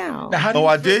it down. Now, how do Oh, you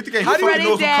I feel- did? Think How do you fucking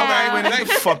knows feel- I'm coming anyway. Like, Get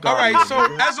the fuck all out right, of so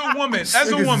here. as a woman,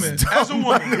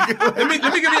 let me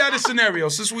give you out a scenario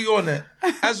since we on that.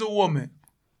 As a woman,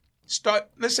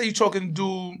 let's say you're talking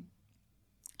to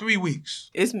 3 weeks.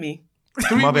 It's me.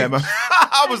 3 My weeks. bad.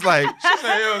 I was like,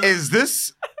 Yo, is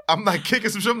this? I'm like kicking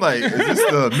some shit. I'm like, is this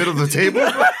the middle of the table?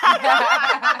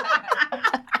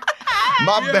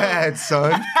 My bad,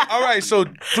 son. all right, so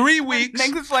 3 weeks.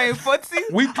 Niggas playing footsie.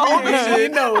 We 3 weeks You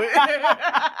in. know it.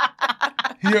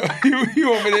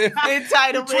 You over there.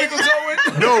 Entitlement. Twinkle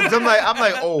toeing? No, 'cause I'm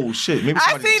like, oh shit. Maybe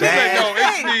I somebody's seen it. dad. No,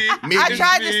 it's me. Maybe I it's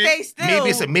tried to me. stay still. Maybe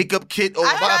it's a makeup kit. Oh,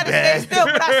 I my tried to bad. stay still,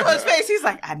 but I saw his face. He's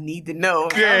like, I need to know.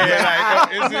 Yeah,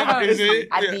 like, is it?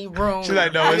 I Yeah. need room. She's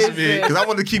like, no, it's me. Because I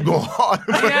wanted to keep going hard.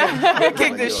 He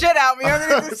kicked the shit out of me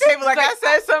underneath the table like I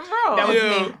said something wrong. That was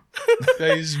Yo,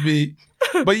 that is me.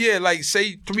 But yeah, like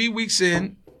say 3 weeks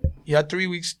in, y'all 3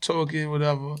 weeks talking,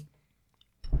 whatever.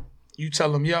 You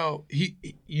tell him, yo,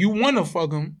 you wanna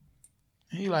fuck him.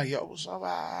 And he like, yo, what's up?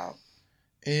 Al?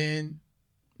 And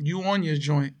you on your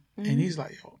joint. And he's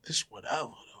like, yo, it's whatever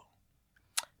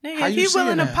though. Nigga, How if you he willing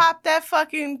seeing to that? pop that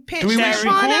fucking pitch 3 that weeks, you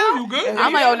run cool? out, You good?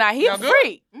 I'm like, oh, nah, he a Y'all good?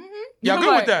 freak. Y'all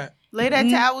good with that? lay that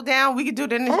towel down. We can do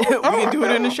it in the, we can do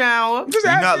it in the shower. Just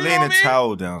You're not asking, you laying know a what I mean?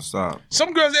 towel down. Stop.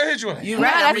 Some girls that hit you. Like, You Nah,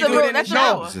 right? that's we a do real- it in the that's a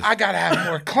shower. real- I gotta have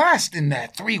more class than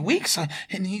that. 3 weeks,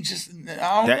 and he just, I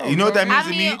don't know. You know what that means I to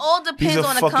mean, me? it all He's depends a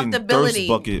on the fucking comfortability. thirst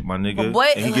bucket, my nigga. But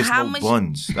what- and he gets how no much-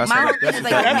 buns. That's My how whole thing is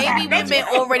like maybe women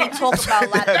already talk about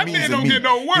like That That means man to don't me. get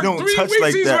no You work. don't 3 touch weeks,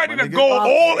 like he's that, ready my to nigga. go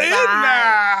all in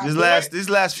now. This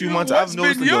last few months, What's I've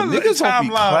noticed been that yo, your niggas don't be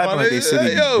timeline, clapping my like they nigga? said they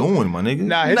be Yo. doing, my nigga.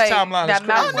 Nah, his Like, timeline is that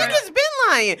crazy. Oh, niggas been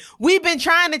lying. We've been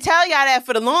trying to tell y'all that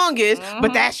for the longest,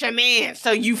 but that's your man,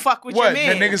 so you fuck with What?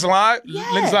 your The man. niggas lie? Yes.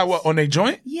 Niggas lie what? On their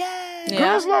joint? Yeah. Yeah.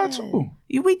 Girls lie too.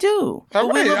 We do. But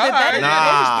we a little bit better than Nah, that.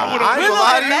 I ain't We a gonna little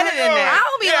lie bit to better you. than I that.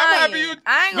 don't be Yeah, I'm lying. happy you-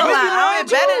 I ain't We gonna a lie. little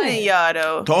bit better than y'all,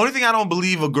 though. The only thing I don't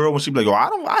believe a girl when she be like,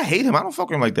 yo, I hate him. I don't fuck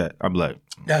with him like that. I'm like,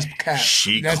 That's cap.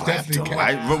 That's definitely cap.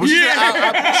 Right? What she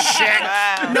said,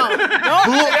 Wow. No.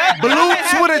 Blue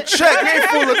Twitter check. You ain't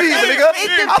fooling me, my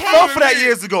nigga. I fell for that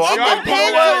years ago. I'm like, you know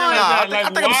depends what? on- Nah, I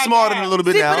think I'm smarter than a little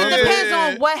bit See, now. but it depends Yeah.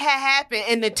 on what had happened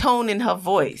and the tone in her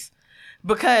voice.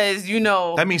 Because, you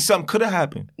know, That means something could have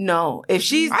happened. no. If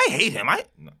she's... I hate him.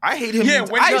 I hate him. Yeah,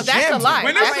 when I you- that's a jammed lie. him.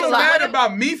 When That's it's a so lie. mad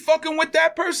about me fucking with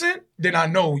that person, then I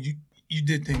know you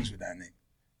did things with that nigga.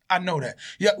 I know that.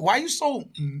 Yeah, why you so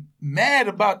mad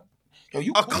about... Yo,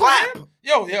 you A cool with clap. him?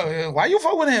 Yo, why you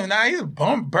fuck with him? Nah, he's a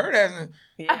bum bird ass.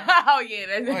 Oh yeah,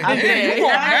 that's Like, yeah, you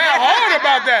going mad hard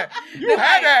about that. You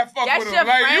had that fuck that's with your him.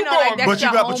 Like, friend you or like going... that's But you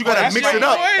your got- but you gotta homeboy? mix it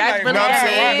up. That's Like, You know what I'm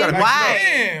saying? You gotta mix it up.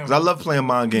 Damn. 'Cause I love playing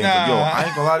mind games. But yo, Nah. I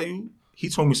ain't gonna lie to you. He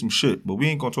told me some shit, but we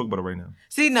ain't gonna talk about it right now.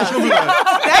 See, no. That's just what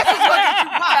you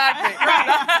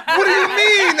What do you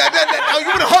mean? Oh, you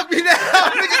wanna hug me now?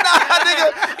 Nigga, nah, nigga.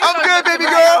 I'm good, baby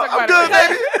girl. I'm good,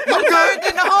 baby. I'm good. turned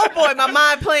into homeboy. My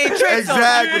mind playing tricks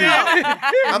Exactly. on me.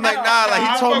 I'm like, nah, like he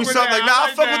I told fuck me with something that. like, nah, I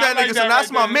I fuck like with that. that I nigga, like son. that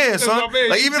That's right my there. man, That's son. my man.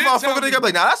 Like He even if did I fuck tell with a me. nigga, I'm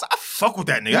like, nah, I fuck with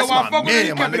that nigga. You know That's why I my fuck with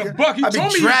him? man, my He kept it nigga. a buck. He I told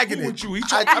me be he dragging cool it. with you. He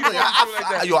I told me he be like, cool like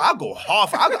that. yo, I go hard.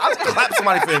 I'll clap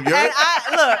somebody for him, yo. And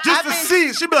look, Just to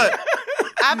see. She be like,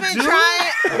 I've been trying.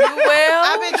 Well,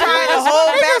 I've been trying to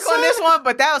hold back on this one,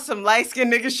 but that was some light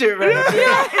skinned nigga shit right there.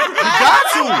 you got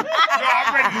to.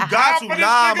 You got to.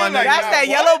 Nah, my nigga. That's that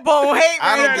yellow bone hate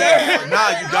I right don't there. get it. Nah,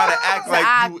 you gotta act like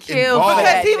I you kill involved. for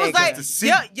Because he that was nigga. like, to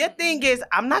see. your thing is,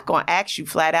 I'm not gonna ask you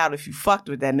flat out if you fucked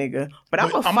with that nigga, but I'm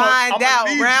gonna I'ma find out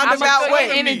leave you. roundabout I'ma feel way.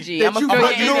 your energy. that I'ma you feel fucked your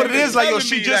But you know what it is? Like, yo, Telling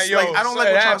she me just, that, yo, like, I don't like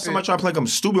so it when happened. somebody try to play like I'm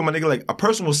stupid, my nigga. Like, a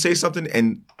person will say something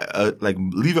and, like,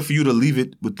 leave it for you to leave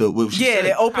it with the, what she Yeah, said.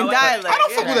 the open dialect. I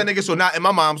don't fuck with that nigga, so now in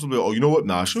my mom's will be like, oh, you know what?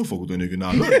 Nah, she don't fuck with that nigga.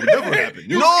 Nah, no, it never happened.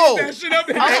 No! Eat that shit up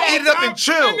And eat it up and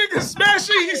chill. That nigga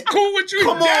smashing. He's cool with you.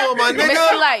 Come on, my Mr.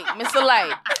 nigga.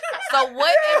 Light. So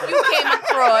what if you came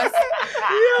across?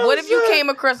 What if you came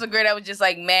across a girl that was just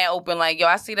like mad open, like, yo,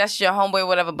 I see that's your homeboy,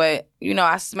 whatever, but you know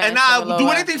I smashed. And him a I'll little do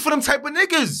while. anything for them type of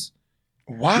niggas.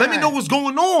 Why? Let me know what's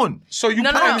going on. So you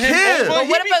No, no, putting no. him care. over? But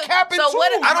He what be if- capping so too.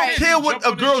 what if- I don't Right. care what a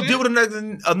Jumping girl and did with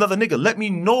another nigga. Let me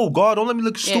know, God. Don't let me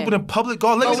look stupid in public,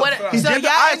 God. Let But me what know. if- He's So dead to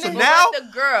y'all eyes. in So the- now But the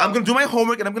girl. I'm gonna do my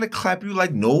homework and I'm gonna clap you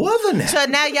like no other now. So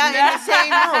now y'all in the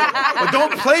same room. But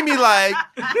don't play me like,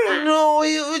 no,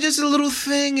 it was just a little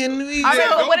thing, and we All right,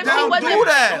 but what if she don't wasn't? do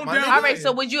that. Don't my down- nigga. All right,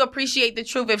 so would you appreciate the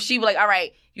truth if she was like, all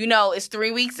right, you know, it's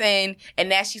 3 weeks in, and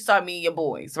now she saw me and your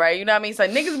boys, right? You know what I mean? So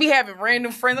niggas be having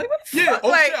random friends. Like, what the Yeah, fuck? oh,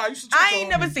 Like, shit, I used to talk I to ain't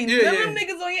them. never seen Yeah, none yeah. of them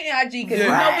niggas on your IG because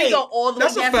Yeah. you know we Right. go all the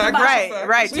That's way a down from the fact. bottom. Right,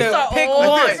 right. We To start pick all the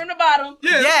way one. from the bottom.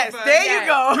 Yeah, that's Yes, a fact. there you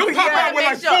go. You pop Yeah, out with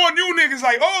make like sure. 4 new niggas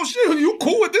like, oh shit, you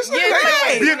cool with this nigga? Yeah,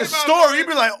 right. Be in the store, you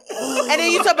be like, oh. And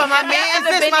then you talk about my man I've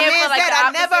this, been my there for, man like, that. the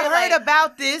I never opposite, heard like-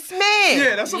 about this man.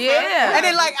 Yeah, that's a fact. Yeah. And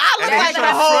then like I look And then like you a try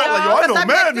to front hoe like, yo, I know because I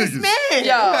mad met this niggas. man.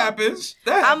 Yo. That happens.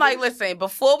 That I'm like, happens. listen,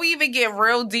 before we even get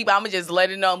real deep, I'ma just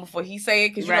let it know before he say it,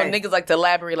 because you know niggas like to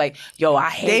elaborate. Like, yo, I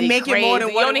hate it. They make it more than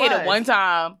what it was. You only hit it one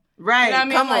time. Right? You know what I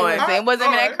mean? Come on. Like, listen, it wasn't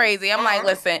even that crazy. I'm like,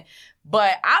 listen.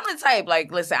 But I'm the type,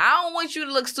 like, listen, I don't want you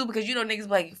to look stupid because you know niggas be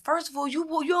like, first of all, you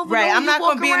over right. I'm not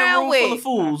going to be in a room full of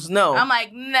fools. No. I'm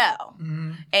like, no.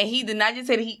 Mm-hmm. And he did not just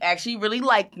say that he actually really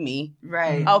liked me.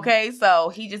 Right. Okay, so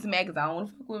he just mad because I don't want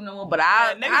to fuck with him no more. But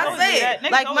I say it.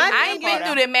 Like, I ain't been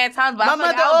through that mad times, but my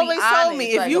mother always told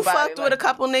me, if you fucked with a a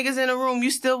couple niggas in a room,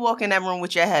 you still walk in that room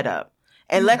with your head up.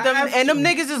 And let them, and them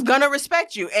niggas is gonna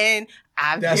respect you. And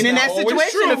I've been in that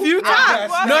situation a few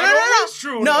times. No.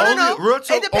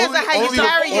 It depends on how you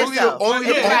carry yourself.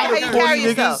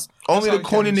 Only the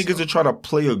corny niggas that try to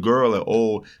play a girl at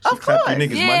all. She clap you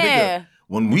niggas, my nigga.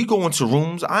 When we go into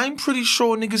rooms, I'm pretty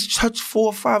sure niggas touch 4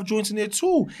 or 5 joints in there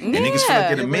too. And niggas feel like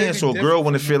they're the man, so a girl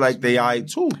wanna feel like they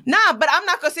aight too. Nah, but I'm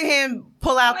not gonna sit here and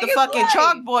pull out the fucking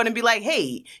chalkboard and be like,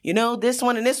 hey, you know, this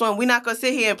one and this one. We're not gonna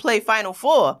sit here and play Final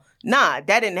Four. Nah,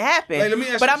 that didn't happen.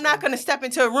 Like, but I'm not going to step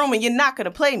into a room and you're not going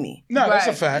to play me. No, that's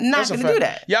a fact. Not going to do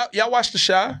that. Y'all watch The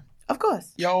Chi? Of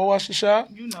course. Y'all watch The Chi?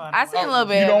 You know I seen a little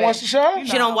bit. You don't watch The Chi?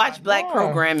 She don't watch black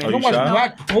programming. You don't watch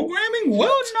black programming?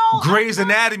 What? No. Grey's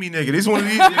Anatomy, nigga. This one of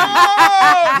these.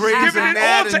 Grey's Giving Anatomy. It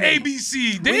all to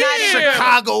ABC.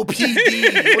 Chicago PD.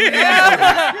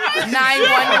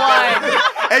 911.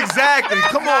 Exactly.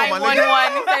 Come on, my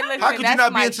nigga. How could you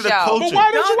not be into the culture? But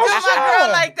why did you watch my girl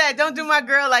like that? Don't do my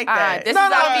girl like that. This is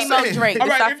our female drink.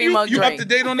 This is our female drink. You up to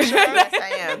date on this? Yes, I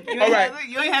am. All right.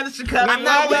 You ain't had the Chicago.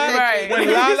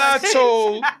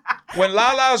 When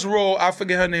Lala's role, I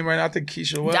forget her name right now. I think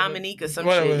Keisha. Whatever. Dominique or some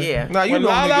shit. Yeah. Nah, you when know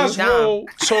Lala's niggas. role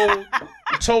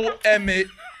told Emmett,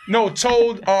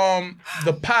 told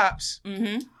the pops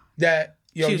that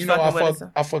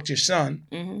I fucked your son.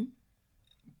 Mm-hmm.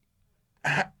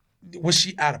 Was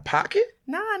she out of pocket?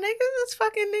 Nah, niggas is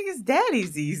fucking niggas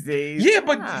daddies these days. Yeah,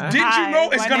 but didn't you know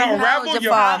it's gonna unravel?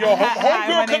 Your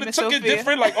homegirl could have took it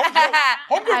different. Like,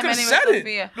 homegirl could have said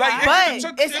it. Like, but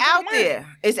it's out there.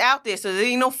 It's out there. So there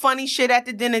ain't no funny shit at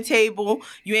the dinner table.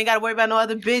 You ain't got to worry about no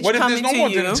other bitch coming to you. What if there's no more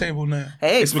dinner table now?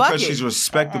 Hey, it's because she's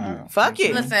respectable. Fuck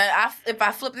it. Listen, if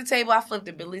I flip the table, I flipped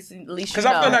it. But at least because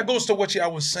I feel that goes to what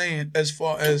y'all was saying as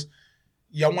far as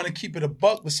y'all want to keep it a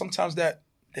buck, but sometimes that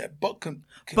buck can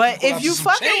but if you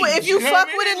fuck with a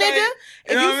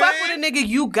nigga,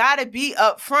 you gotta be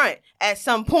up front at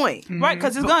some point, right?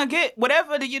 Because it's gonna get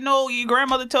whatever your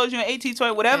grandmother told you in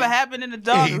 1820. Whatever happened in the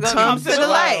dark is gonna come to the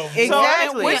light.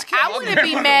 Exactly. I wouldn't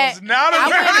be mad. You're not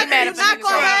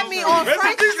gonna have me on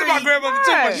Front Street. You're not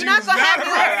gonna have me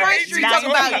on Front Street talking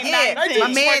about my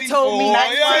man told me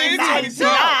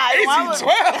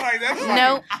 1812.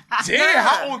 No. Damn,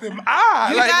 how old am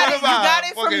I? You got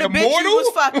it from the bitch you was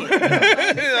fucking.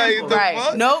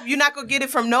 Right. Nope, you're not gonna get it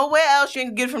from nowhere else. You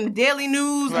ain't gonna get it from the Daily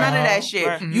News, none of that shit.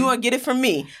 Right. You gonna get it from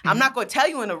me. I'm not gonna tell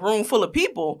you in a room full of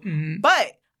people,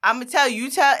 but I'm gonna tell you.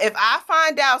 If I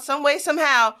find out some way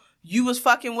somehow you was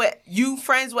fucking with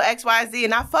friends with XYZ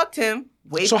and I fucked him.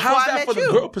 So how's that for the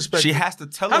girl perspective? She has to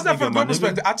tell. How's that from the girl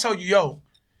perspective? I tell you, yo.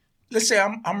 Let's say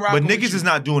I'm rocking. But niggas is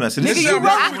not doing that. So nigga, you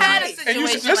rocking with me.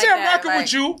 Let's say I'm rocking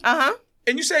with you.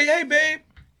 And you say, hey, babe,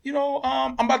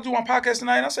 I'm about to do my podcast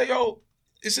tonight. And I say, yo,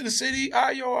 it's in the city. All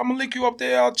right, yo, I'm going to link you up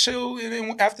there. I'll chill. And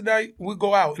then after that, we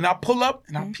go out. And I pull up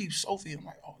and I peep Sophie. I'm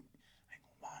like, oh, I ain't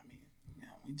going to lie, man.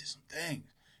 We did some things.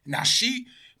 Now she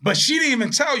didn't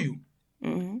even tell you.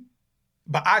 Mm-hmm.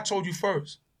 But I told you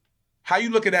first. How you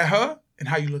looking at her and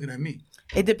how you looking at me?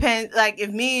 It depends. Like, if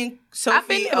me and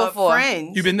Sophie are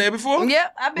friends. You been there before?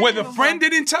 Yep, I've been there before. Where the friend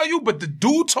didn't tell you, but the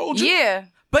dude told you? Yeah.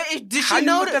 But did she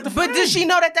know that? But did she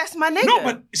know that that's my nigga? No,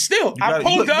 but still, I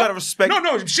pulled up. You gotta respect.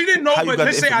 No, she didn't know. But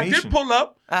let's say I did pull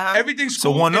up. Everything's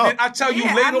cool. So one and up. then I tell you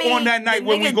later on that night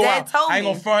when we go out. I ain't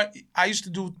gonna front. I used to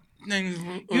do things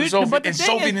with Sophie, and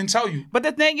Sophie didn't tell you. But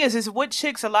the thing is with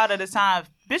chicks a lot of the time,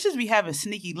 bitches be having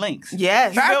sneaky links.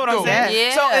 Yes. You feel what I'm saying?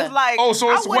 Yeah. So it's like,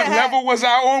 so it's what level was I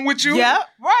on with you? Yep.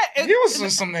 Right. He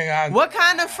was something what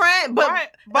kind of friend? But right.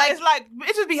 But it's like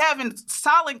bitches be having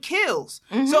silent kills.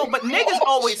 So, but niggas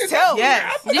always tell.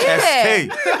 Yes. Yeah.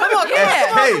 Come on,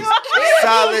 SK.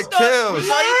 Solid kills.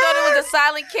 So he thought it was a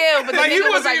silent kill, but the nigga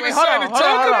was like, wait, hold on.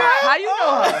 How you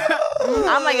know her?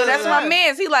 I'm like, yo, that's my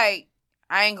man's. He like,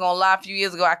 I ain't gonna lie, a few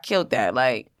years ago, I killed that.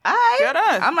 Like,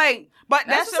 Alright. I'm like, But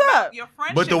that's about your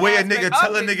friendship. But the way a nigga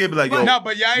tell a nigga be like, yo, no,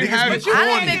 but y'all ain't had it. I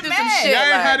didn't think this some shit. Y'all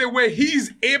ain't had it where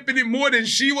he's amping it more than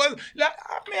she was. Like,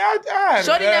 I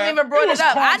Shorty never even brought it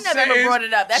up. I never even brought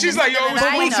it up. That's she's like, yo,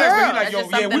 but we girls. Like, yo,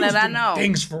 yeah, we was doing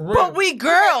things for real. But we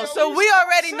girls, so we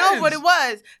already know what it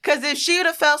was. Because if she would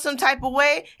have felt some type of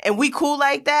way and we cool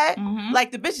like that,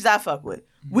 like the bitches I fuck with,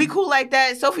 we cool like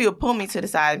that, Sophie will pull me to the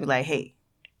side and be like, hey.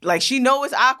 Like, she know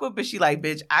it's awkward, but she like,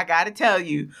 bitch, I gotta tell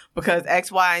you because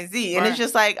X, Y, and Z. And it's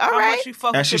just like, all right. How much you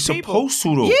fuck and with she's your people. supposed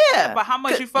to, though. Yeah. But how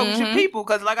much you fuck with your people?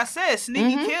 Because, like I said,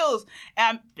 sneaky kills.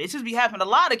 And bitches be having a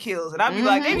lot of kills. And I be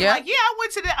like, they be like, yeah, I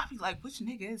went to that. I be like, which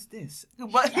nigga is this?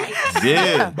 But,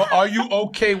 yeah. But are you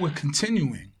okay with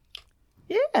continuing?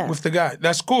 Yeah. With the guy.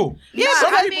 That's cool. Yeah,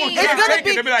 Some I people mean, can't it's gonna take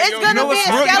be, it. They be like, it's yo, gonna you know be a what's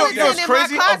skeleton you know what's in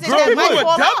crazy? my closet A girl that might would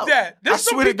fall dub out. that. There's I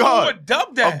some swear to people God. who would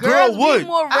dub that. A girl would. Be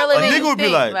more realer A than nigga you would be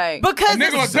think, like, Because A nigga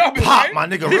it's- would dub it, pop, right? my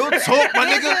nigga. Real talk, my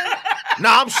nigga.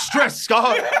 Nah, I'm stressed,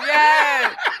 Scott.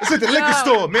 Yeah. It's at the liquor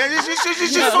store, man. She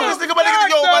saw this nigga, my nigga.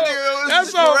 Yo, my nigga, this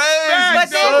is That's all crazy. facts. But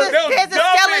there's a They'll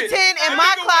dub skeleton it. in A my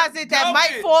nigga would closet that dub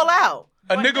might it. fall out.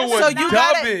 A nigga would So you dub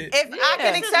gotta, it. if I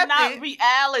can this is accept not it.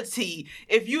 reality.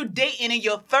 If you dating in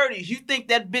your 30s, you think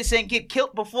that bitch ain't get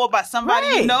killed before by somebody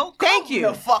you Right. know? Thank Come you.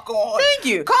 the fuck on. Thank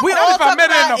you. Come We on. all If I talk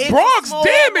met her about in the it's a Bronx, small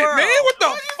damn it, world. man. What the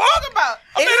fuck? about?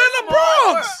 I met her in the It's a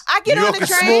small Bronx. I get New on York the is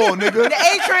train. small, nigga. The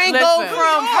A train go Listen.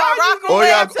 from Far Oh, Rockaway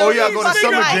y'all- up to oh, y'all go to East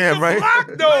Summer Light. Jam, right?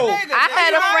 I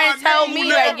had a friend tell me,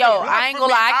 like, yo, I ain't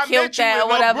gonna lie, I killed that or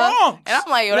whatever. And I'm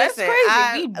like, yo, that's Listen,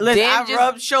 crazy. I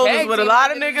rubbed shoulders with a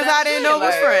lot of niggas I didn't know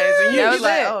was friends. And you That be was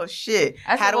like, it. oh shit.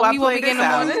 I said, How do well, I we won't play be this getting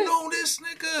out? on You know this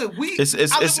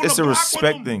nigga. It's a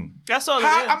respect thing. That's all it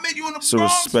How is. I met you in the It's a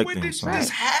Bronx. respect When thing, did son. this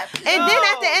happen? And then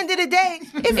at the end of the day,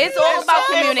 if It's all about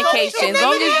social communication. As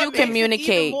long as you happens, communicate.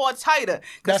 Even more tighter. That's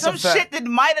Because some a fact. shit that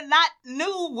might have not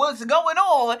knew what's going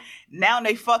on, now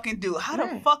they fucking do. How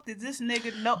the fuck did this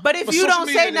nigga know? But if But you social don't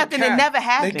media, say they nothing, cap. it never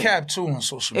happened. They cap too on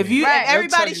social If media. you, Right. if everybody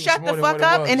They'll tell you shut it's the more than fuck what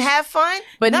it up was. and have fun,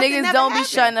 But nothing niggas never don't be happened.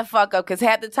 shutting the fuck up because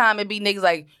half the time it be niggas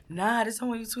like, nah, this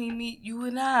only between me, you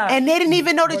and I. And they didn't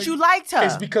even know that But you liked her.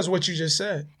 It's because what you just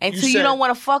said. Until you said- don't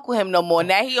want to fuck with him no more.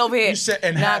 Now he over here. You said,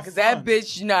 and nah, have because that fun.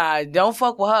 bitch, nah, don't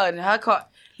fuck with her. And her car.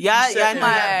 Y'all, You said, y'all and know,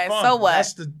 have y'all- fun. so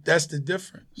what? That's the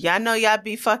difference. y'all know y'all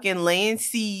be fucking laying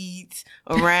seeds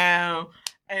around.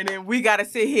 And then we gotta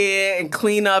sit here and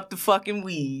clean up the fucking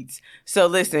weeds. So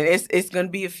listen, it's gonna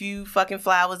be a few fucking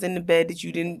flowers in the bed that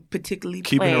you didn't particularly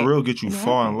Keeping plant. it real get you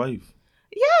far in life.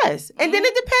 Yes, and then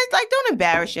it depends. Like, don't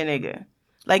embarrass your nigga.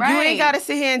 Like, you Right. ain't gotta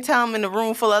sit here and tell him in a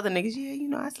room full of other niggas. Yeah, you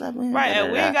know I slept with him. Right,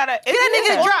 and we ain't gotta Get that nigga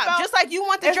to it's drop. about- Just like you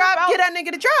want the it's drop, about- get that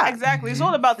nigga to drop. Exactly. It's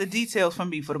all about the details for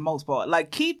me for the most part.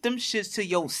 Like, keep them shits to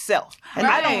yourself. Right.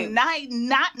 I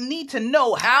not need to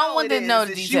know how want it to is know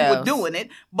the that you were details. doing it,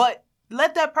 but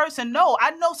let that person know.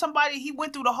 I know somebody, he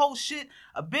went through the whole shit.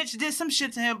 A bitch did some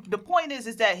shit to him. The point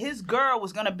is that his girl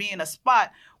was going to be in a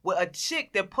spot with a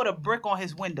chick that put a brick on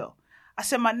his window. I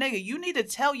said, my nigga, you need to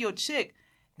tell your chick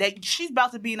that she's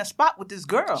about to be in a spot with this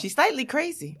girl. She's slightly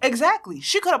crazy. Exactly.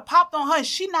 She could have popped on her and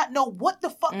she not know what the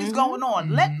fuck is going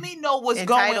on. Let me know what's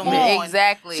going Entitlement. on.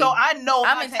 Exactly. So I know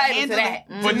I'm how to entitled to handle that.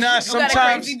 it. But nah, You got a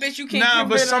sometimes crazy bitch you can't nah, get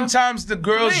but rid of. sometimes the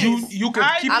girls Please. you can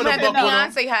I- keep I'm it a having buck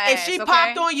with them. Beyonce her ass, If she okay?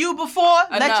 popped on you before,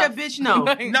 let Enough. your bitch know.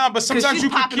 Nah, but sometimes she's you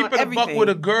can popping keep on it a buck everything. with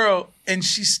a girl and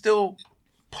she's still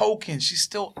poking. She's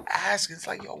still asking. It's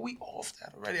like, yo, we off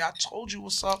that already. I told you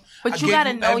what's up. But I you gave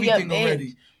gotta know your everything bitch.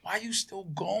 already. Why you still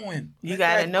going? You Let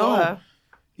gotta that know go. her.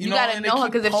 You gotta and they know her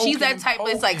keep because if she's poking that and type,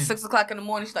 it's like poking. 6 o'clock in the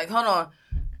morning. She's like, hold on,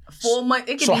 4 months.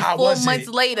 It could So be how 4 was months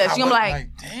it? later. How She's was- like,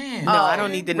 damn. No, I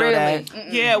don't need to know really? that.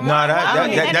 Mm-mm. Yeah, Nah, that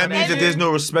and- means that and- there's no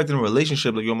respect in a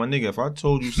relationship. Like, yo, my nigga, if I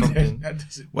told you something, That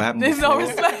doesn't- what happened There's no before?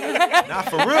 respect. Nah,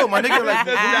 for real, my nigga. Like,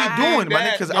 what are we doing, my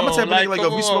nigga? Because I'm a type of nigga, like, yo,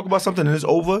 if we spoke about something and it's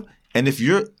over, and if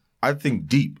you're, I think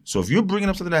deep. So if you're bringing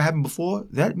up something that happened before,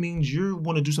 that means you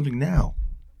want to do something now.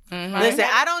 Listen,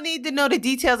 I don't need to know the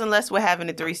details unless we're having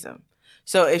a threesome.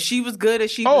 So if she was good or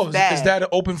she Oh, was bad. is that an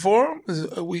open forum?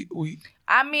 We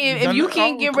I mean, if Done you it?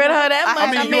 can't Oh, get rid of her that I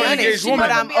much, haven't mean, you're an done it, engaged woman.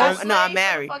 but I'm gonna be a open. No, I'm slave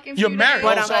married. for a fucking You're few married. days.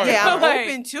 But Oh, I'm, sorry. yeah, I'm Like,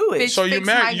 open to it. Bitch, So you fix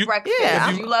married- my you- breakfast.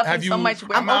 yeah, you love him so much.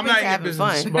 I'm I'm open not to in your having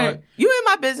business, fun. but You in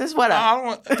my business? What up? I don't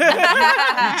want. You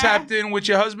tapped in with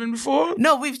your husband before?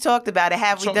 No, we've talked about it.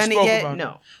 Have we So- done it spoke yet? about it.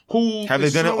 No. Who Have they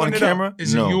is done it on throwing camera? up?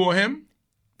 Is No. it you or him?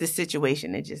 The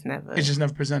situation, it just never. It just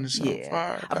never presented itself. Yeah. All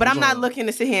right, But I'm not so- looking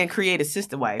to sit here and create a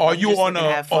sister wife. Are I'm you just on looking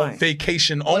to have a fun.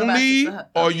 vacation What about only? sister-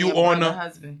 Or I you mean, on brother, a?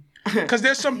 husband? Because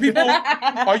there's some people,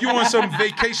 are you on some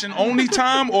vacation only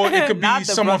time, or it could be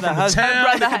someone from the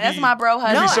town? That's my bro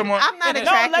husband. No, I'm not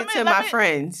attracted to my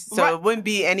friends, so it wouldn't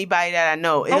be anybody that I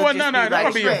know. It'll just no, be that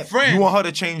would be a friend. You want her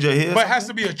to change her hair? But it has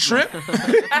to be a trip.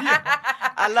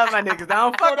 I love my niggas. I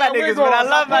don't fuck my niggas, but I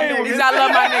love my niggas. I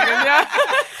love my niggas. Yeah.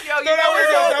 Yo, you know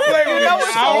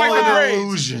what's I don't like the braids.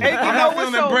 illusion. I'm not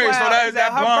feeling the braids, so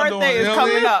that blonde her birthday on, is you know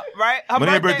coming what I mean? up, right? When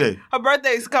her birthday? Her birthday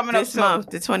is coming up this month,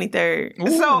 the 23rd.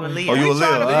 So, Oh, you a Leo?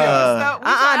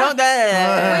 Don't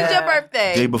that. When's your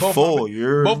birthday? Day before.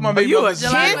 You're Both my baby You a brothers.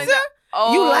 Cancer?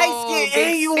 Oh, You light skinned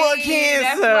and you a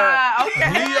Cancer. That's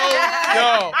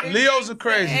why. Okay. Leos are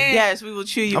crazy. Yes, we will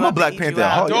chew you I'm a up Black and eat you Panther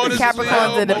at out. heart. Daughters is Capricorns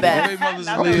Leo, are the both best. my baby mothers is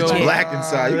I'm Leo. just black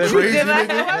inside. You They're crazy, different.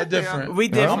 nigga? They're different. We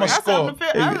different. I'm a scorp.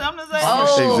 I'm the same.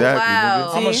 Oh, Exactly,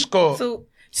 wow. I'm a scorp. So,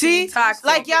 See, toxic.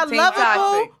 like y'all Team lovable,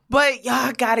 toxic. but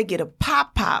y'all gotta get a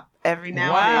pop every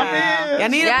now Wow. and then. Y'all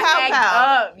need Y'all a act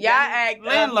pow. up. Y'all act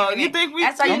Landlord, up. you think we-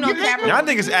 That's how you know Capricorn. Y'all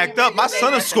niggas act up. My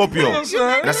son is Scorpio. Now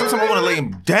sometimes I want to lay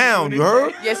him down. You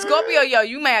heard? Yeah, Scorpio, yo,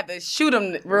 you might have to shoot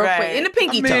him real Right. quick. In the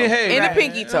pinky I mean, toe. hey, in right. the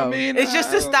pinky toe. I mean, It's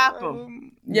just to stop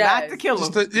them, Yes. not to kill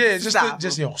them.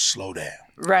 just yo, slow down.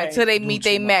 Right. Until they meet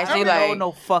they match. I They don't like, know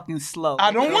no fucking slow.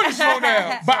 I don't want to slow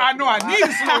down, but I know I need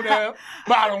to slow down,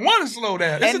 but I don't want to slow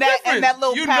down. It's a difference. And that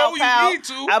little you pow know pow, you need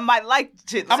to. I might like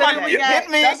shit. I might hit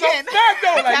me that's again. a fact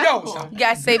though. Like yo, you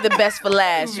gotta save the best for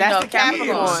last. You That's know, the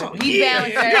Capricorn. Capricorn. He balanced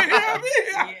You know that.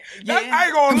 what I mean? I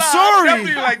ain't gonna I'm lie. sorry. I'm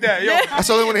definitely like that. Yo, That's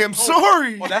all they want to hear. I'm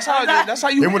sorry. well, that's how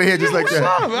you. They want to hear just like What's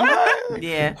that. up, man?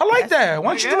 Yeah. I like that.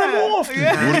 Why don't you do that more often? You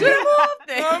know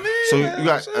what I mean? So you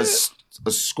got a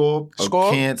Scorp, a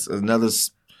Scorp. Cancer, another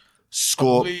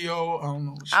Scorp. Leo, I don't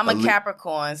know. I'm a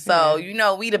Capricorn, so you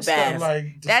know we the Stuff best. like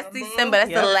That's December. December. That's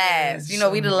Yeah. the last. You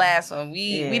know, we the last one.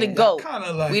 We the goat. Kind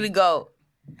of like We the goat.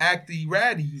 acty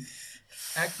ratty.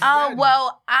 Oh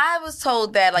well, I was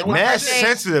told that like my Mad birthday.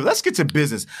 sensitive. Let's get to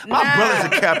business. My Nah. brother's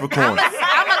a Capricorn.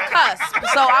 I'm a cusp,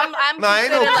 so I'm. Nah,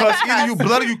 ain't no considered cuss. like a Either you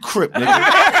blood or you crip, nigga.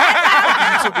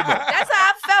 That's how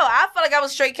I felt. I felt like I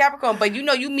was straight Capricorn, but you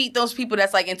know, you meet those people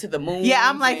that's like into the moon. Yeah,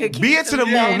 I'm like a Be into the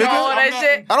moon, all that nigga.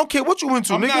 shit. I don't care what you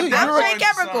into, I'm nigga. not that You're a straight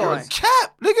Capricorn.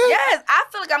 cap, nigga. Yes, I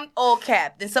feel like I'm all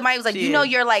cap. Then somebody was like, you Yeah. know,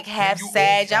 you're like half You all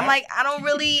Sag. I'm cap? like, I don't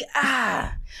really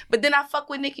But then I fuck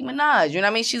with Nicki Minaj. You know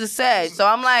what I mean? She's a Sag, so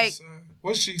I'm like.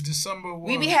 What's she? December.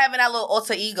 We be having our little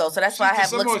alter ego, so that's why I have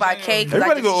December looks by or K, because I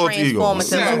Everybody can go alter ego. transform into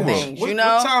Sag. new things. What, You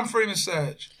know, what time frame is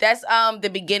Sag? that's the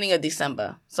beginning of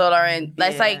December. So Lauren,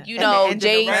 that's Yeah. like you And the know end of the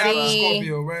Jay rap. Z.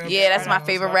 Scorpio, right? Yeah, that's my Right.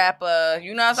 favorite rapper.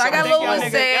 You know, so I got a So little y'all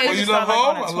with niggas- Sag. you love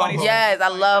Hov? I love Hov. Yes, I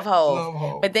love Hov. Love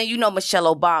Hov. But then you know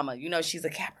Michelle Obama. You know she's a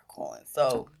Capricorn.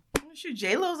 So Shoot,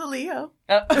 J-Lo's a Leo.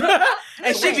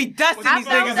 And she be dusting I these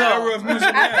found niggas out- off. Of music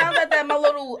I now. found out that my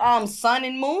little sun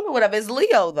and moon or whatever is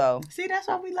Leo though. See, that's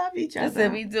why we love each other. That's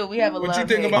it. We do. We have a What love. you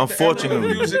think hate. about Unfortunately, the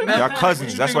era of music now? y'all cousins.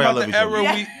 What you That's think why I about love each the other.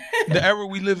 era the era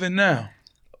we live in now,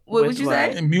 What would With you what?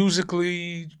 say? and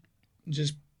musically,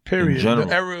 just period. general.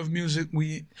 The era of music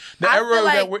the I era feel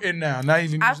that like- we're in now. Not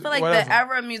even. I Music, feel like whatever. the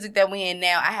era of music that we in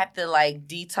now, I have to like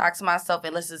detox myself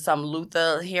and listen to some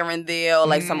Luther here and there, or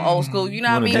like some old school. You know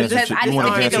what I You mean? wanna dance Because with I you need wanna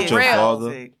to dance keep with it your real.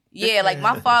 father? Yeah, like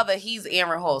my father, he's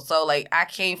Aaron Hall, so like I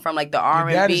came from like the Your R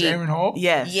dad and is B. Aaron Hall.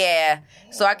 Yes. Yeah,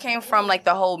 so I came from like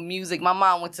the whole music. My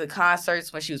mom went to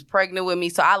concerts when she was pregnant with me,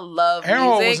 so I love Aaron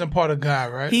Hall music. wasn't part of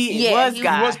God, right? He Yeah, was he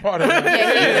God. He was part of that.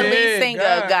 Yeah, he's the lead singer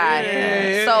of God.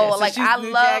 Yeah. So So like she's I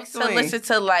New love Jack to Swing. listen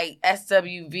to like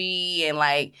SWV and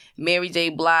like Mary J.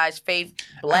 Blige, Faith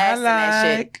blasting I that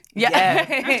shit. like- Yeah.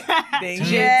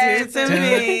 Things Yes. you did to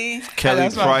me. Kelly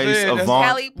That's what I'm Price, saying. That's- Avant,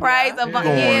 Kelly Price, Yeah. Avant.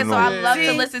 Going Yeah, so I on. love to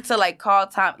See? listen to like Carl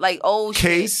Tom, like old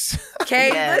Case. shit.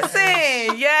 Case, Yes.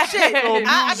 listen, yeah.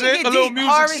 I can get a little deep.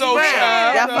 music Horace soul Brown.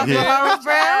 child. Y'all fuck with Yeah. Horace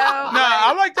Brown? Nah,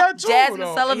 I like that too. Jasmine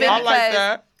though. Sullivan, I like because-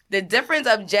 that. The difference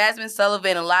of Jasmine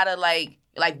Sullivan, a lot of like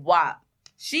WAP.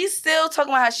 She's still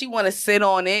talking about how she want to sit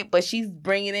on it, but she's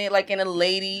bringing it like in a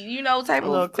lady, you know, type A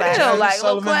little of class. feel, Jasmine like a little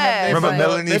Sullivan, class. Remember like,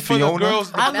 Melanie They for the Fiona?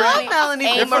 girls. I love Melanie.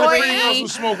 Ain't They for the Marie. pretty girls who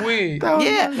smoke weed.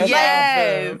 Yeah, That's like,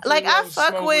 Yes. like I Smoke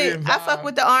fuck weed with and I fuck vibe.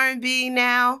 with the R&B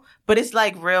now, but it's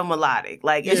like real melodic.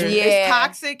 Like it's, Yeah. it's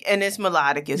toxic and it's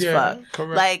melodic as Yeah, fuck.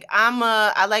 correct. Like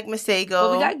I like Masego.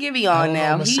 But we got Gibby on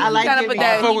now. I He like gotta Gibby. put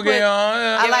that. I fuck he with put-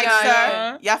 Gayon. I like Yeah,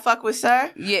 Sir. yeah. Y'all fuck with Sir?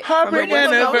 Yeah. Heartbreak From the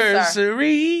Windows, Sir.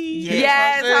 anniversary.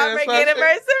 Yes, heartbreak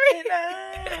anniversary.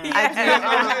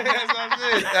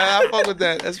 I fuck with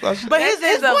that. That's my shit. But his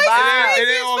is a voice is vibe. crazy It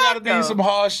ain't as all fuck, gotta be though. some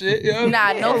hard shit. Yo.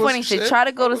 Nah, no Fuck funny with shit. some Try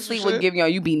to go to Fuck sleep with with shit.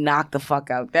 Giveon, you be knocked the fuck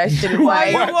out. That shit is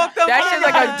Why like you walked up that on shit's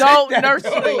like her? adult Take that,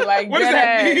 nursery. though. Like Like, what does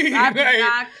that mean? I be Like,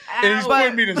 knocked and it's out.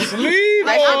 putting me to sleep.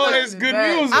 Like, Oh, it's good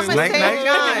music. I'm a Night, St. night.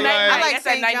 John. I like Yes,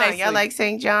 St. night, John. night Y'all sleep. like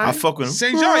St. John? I fuck with him.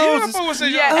 St. John, yeah, I fuck with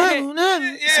St. John.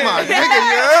 It's my nigga,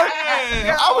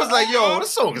 yeah. I was like, yo,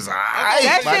 this song is alright.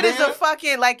 That my shit is nigga. a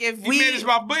fucking, like, if He we... managed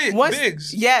by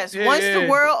Biggs. Yes, Yeah, once yeah. the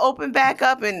world opened back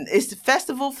up and it's the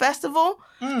festival,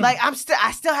 like, I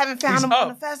still haven't found He's him on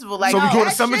up. the festival. Like, So we going to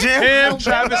that Summer shit- Jam? Him,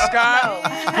 Travis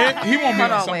Scott. He won't be Hold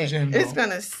on on, Summer wait. Jam. It's though.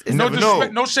 gonna... It's You No never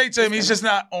disrespect, know. no shade to him. He's just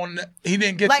not on. He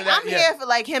didn't get like, to that I'm yet. here for,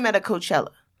 like, him at a Coachella.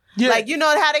 Yeah. Like, you know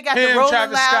how they got the Him, Rolling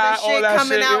Travis Loud Scott, and all shit that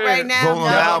coming shit, out yeah. right now? Rolling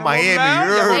Loud, Miami, you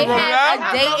They heard? had a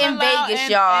date in Rolling Loud Vegas, and-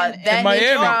 y'all. and- That in is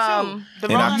Miami. The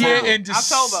In Rolling October. Loud. Yeah, in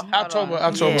October.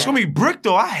 Yeah. It's gonna be brick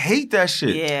though. I hate that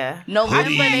shit. Yeah. November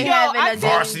Hoodie. they Yo, having I a date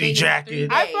varsity in Vegas jacket. for 3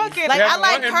 I days. fucking Like, They I have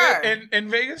like one her. in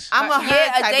Vegas. I'm a her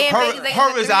Yeah, a type day in of Her- Vegas. They her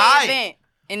have a is 3-day aight. event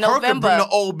in Her can bring November. the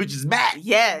old bitches back.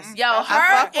 Yes. Yo, I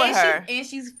her fuck with her. and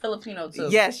she's Filipino too.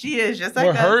 Yes, she is. Just like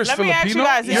Well, her us. is Let me ask you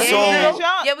Filipino. guys. Yeah. is So-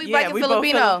 y'all- Yeah, we Yeah, black and we both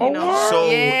Filipino. Filipino. So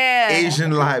Yeah.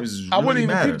 Asian lives I wouldn't really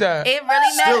even matter. peep that. It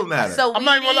really Still matters. matter. I'm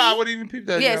not even gonna lie. I wouldn't even peep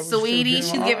that. Yeah, I was sweetie,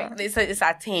 she's Filipino. giving it's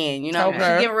our 10, you know. Okay.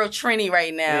 She's giving real Trini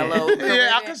right now. Yeah. Little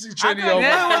Yeah, I can see Trini I over.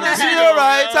 could- I can See see you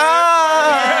right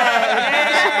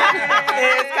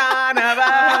It's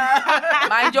carnival.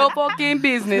 Mind your fucking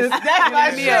business. That's my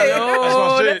Leave me shit.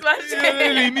 alone. That's my That's shit. my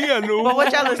shit. Leave me alone. But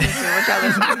what y'all listen to?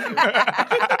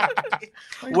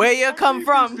 Where you come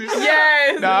from?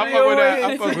 Yes. Nah, I fuck with that.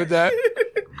 I fuck with that.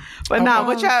 But nah,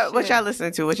 what y'all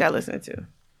listening to? What y'all listening to?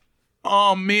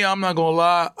 Me, I'm not gonna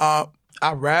lie.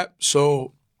 I rap,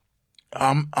 so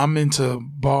I'm into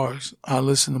bars. I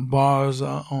listen to bars.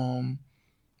 Don't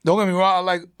get me wrong.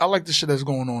 I like the shit that's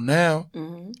going on now.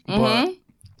 But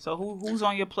So who's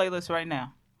on your playlist right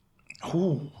now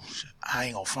ooh, shit, I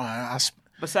ain't gonna find.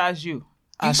 besides you?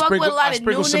 I fuck with a lot of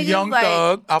sprinkle new some niggas, Young like-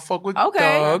 Thug. I fuck with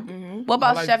Okay. Thug. What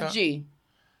about I like Chef that. G?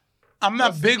 I'm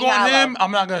not big Stevie on Hollow. him.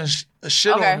 I'm not gonna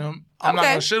shit Okay. on him. I'm not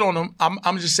Okay. gonna shit on him.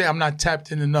 I'm just saying I'm not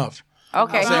tapped in enough.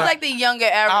 Okay, he's So- like the younger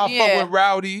era. I Yeah. fuck with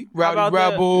Rowdy How about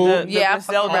Rebel. the Yeah, I fuck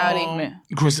Griselda with Rowdy.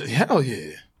 movement? Hell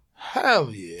yeah. Hell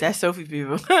yeah. That's Sophie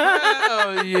people.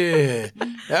 Hell yeah.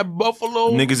 That Buffalo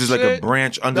Niggas is like a shit.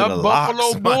 branch under The the Buffalo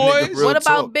locks. my Boys. nigga, real What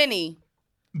about talk. Benny?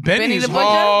 Benny's the Butcher?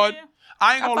 hard.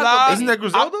 I ain't I gonna fuck lie. with Isn't that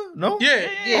Griselda? No. Yeah.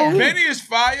 Yeah. Benny is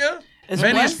fire. Is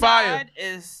Benny is West fire. Side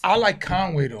is I like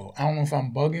Conway though. I don't know if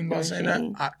I'm bugging by saying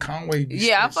that. Conway.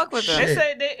 Yeah, I fuck with him. They Shit.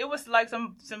 said it was like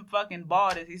some fucking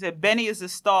bardist. He said Benny is the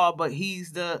star, but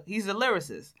he's the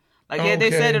lyricist. Like they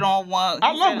Okay. said it on one.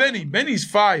 I he love said- Benny. Benny's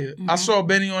fire. I saw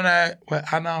Benny on that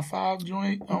I-95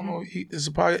 joint. I don't know. It's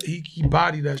a part. He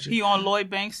bodied that shit. He on Lloyd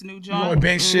Banks' new You joint. know,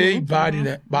 bank shit. He bodied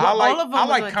that. But Well, I all of them I was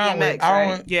like on Conway. DMX, I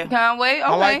right? don't. Yeah. Conway. Okay.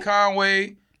 I like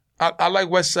Conway. I like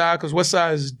West Side because West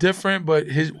Side is different, but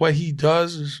what he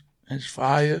does is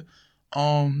fire.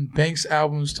 Banks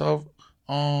album's tough.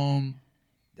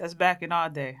 That's back in our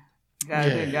day.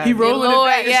 Yeah. He rolling it Lord,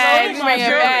 back. yes, It's bring it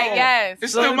still back, my yes.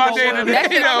 It's still my day to That's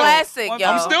day a though. classic, yo.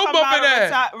 I'm still bumping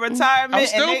that. Retirement. I'm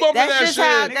still and they- bumping That's that just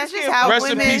how. shit. That's just how Rest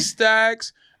women. in peace,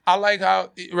 Stacks. I like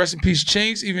how rest in peace,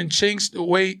 Chinks. Even Chinks, the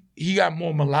way he got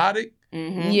more melodic. Yeah.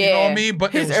 You know what I mean?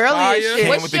 But His it was earlier fire. shit. Came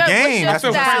What's with your, the game. what's your That's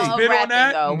what I'm style saying. of Bit on rapping,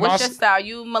 that. though? What's My- your style?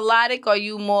 You melodic or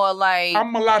you more like...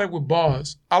 I'm melodic with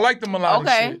bars. I like the melodic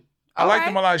Okay. shit. I like the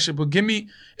Okay. melodic shit. But give me,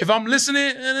 if I'm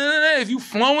listening, if you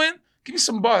flowing, give me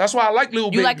some bars. That's why I like Lil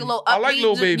Baby. you like a little upbeat? I like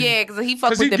Lil Baby. Yeah, because he fuck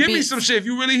Because with he the give beats. me some shit. If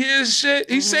you really hear his shit,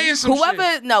 he's saying some shit.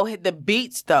 Whoever, no, the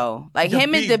beats though. Like The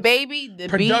him and beat. the baby, the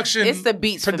Production, beats, it's the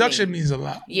beats Production for me. means a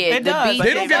lot. Yeah, It the does, beats. but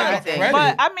They don't is get enough everything. credit.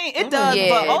 But I mean, it does. Yeah,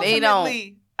 but they don't.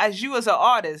 ultimately, as you as an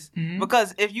artist, Mhm.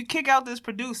 because if you kick out this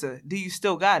producer, do you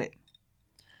still got it?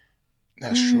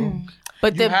 That's true.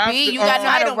 But You the have beat, to- you gotta know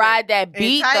how to Entitlement. ride that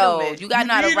beat though. Entitlement. You gotta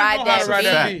know how You to need to ride know how to ride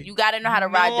that that beat. beat. You gotta know how to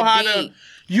Know ride how the to- beat.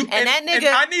 You And that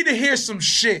nigga- I need to hear some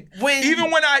shit. When-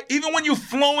 even when you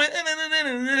flowing,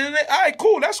 all right,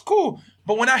 cool, that's cool.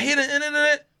 But when I hear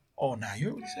the oh, nah, you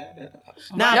already said that.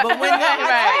 Nah, but when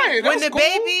Right. when That's the cool.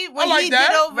 baby I when like he that.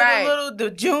 did over Right.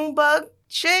 the Junebug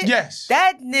shit, Yes.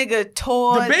 that nigga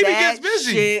tore The baby that gets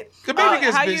busy. shit. The baby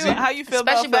gets how busy. you feel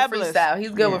Especially about with Fabulous? freestyle.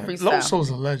 He's good with freestyle. Loso's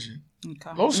a legend. Okay.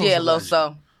 Loso's Yeah, a legend.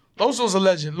 Loso. Loso's a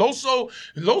legend.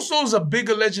 Loso's a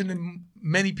bigger legend than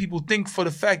many people think for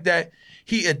the fact that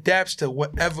he adapts to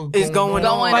whatever Is going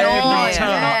on. every on. time.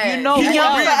 Yeah. You know He who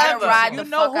young else? forever. Ride You the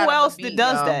know fuck out who of else the that beat,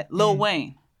 does yo. that? Lil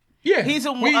Wayne. Yeah, He's a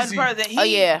Weezy. person. He Oh,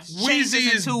 yeah. changes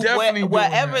Weezy is into definitely doing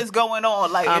whatever that. is going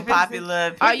on. Like if it's-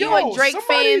 Unpopular. Are you Yo, a Drake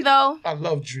somebody- fan though? I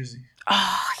love Drizzy.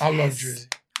 Oh, I love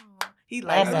Drizzy. He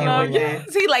likes I'm not it. gonna lie.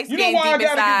 yes. He likes You know getting why I deep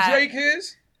gotta inside. give Drake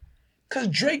his? Because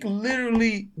Drake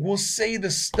literally will say the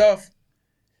stuff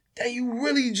that you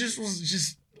really just was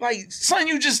just like something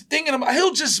you just thinking about.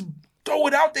 He'll just throw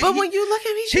it out there. But when you look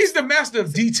at me, he's the master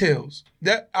of details.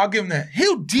 That I'll give him that.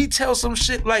 He'll detail some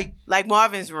shit like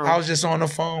Marvin's room. I was just on the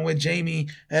phone with Jamie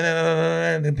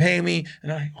and pay me,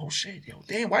 and I'm like, oh shit, yo,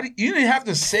 damn, why you didn't have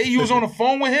to say you was on the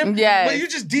phone with him? Yeah, but you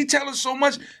just detailing so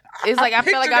much. It's like I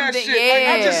feel like I'm shit. Like,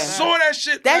 I just saw that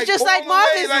shit. That's just like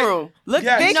Marvin's room. Look,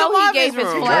 think of Marvin's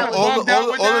room. All of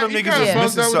them niggas is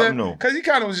missing something though. Because he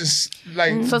kind of was just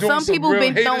like. So some people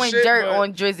been throwing dirt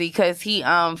on Drizzy because he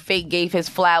fake gave his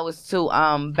flowers to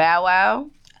Bow Wow.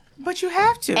 But you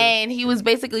have to. And he was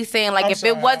basically saying like if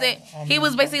it wasn't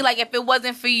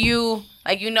for you,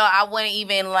 like I wouldn't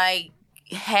even like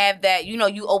have that.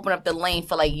 You open up the lane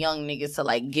for like young niggas to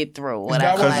like get through.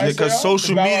 Whatever. Because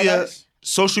social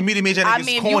media made that niggas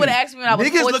corny. If you would have asked me when I was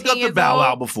 14 looked up to Bow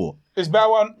Wow before. Is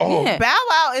Bow Wow? Oh, yeah. Bow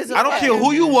Wow is. I don't care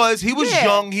who you was. He was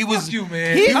young. He was. Fuck you,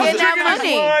 man. He's getting that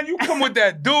money. Wine, you come with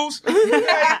that deuce. Yo, nah,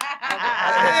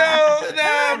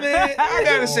 man. I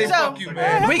gotta say fuck you,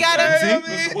 man. We gotta.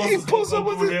 He pulls up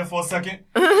with there for a second.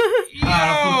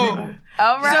 Yo.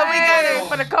 All right. So we got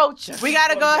for the culture. We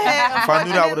gotta go ahead. If I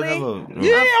knew that, I would have never.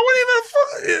 Yeah, I wouldn't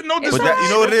even. No But that, you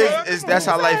know what it is? That's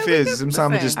how life is.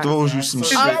 Sometimes it just throws you some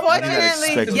shit.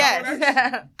 Unfortunately,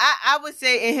 yes. I would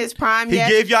say in his prime, he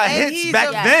gave y'all hits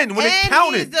back then when it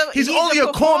counted. He's only a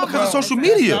corn because of social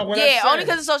media. Yeah, only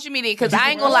because of social media. Because I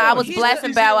ain't gonna lie, I was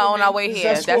blasting Bow Wow on our way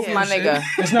here. That's my nigga.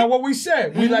 That's not what we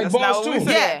said. We like boss too.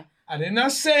 Yeah. I did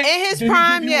not say in his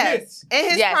prime, yes. In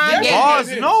his prime, yes.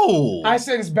 No. I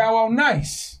said it's Bow Wow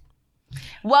nice.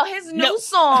 Well, his new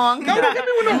song,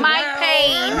 My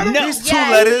Pain. These 2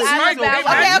 letters.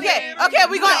 Okay.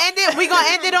 We gonna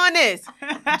end it on this.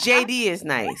 JD is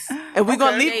nice, and we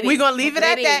gonna leave it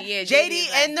at that. Yeah,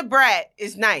 JD and the Brat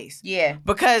is nice. Yeah,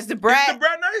 because the Brat. Is the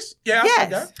Brat nice? Yeah.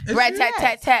 Yes. Brat tat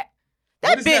tat tat.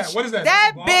 That bitch. What is that?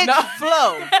 That bitch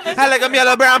flow. I like a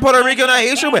yellow, brown, Puerto Rican, I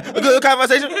hate you with a good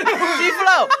conversation. She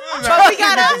flow. But we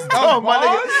gotta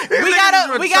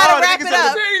wrap it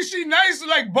up. She nice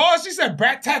like boss. She said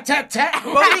brat tat tat tat.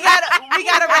 But we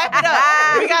gotta wrap it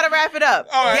up. We gotta wrap it up.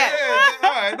 All right,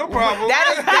 all right, no problem.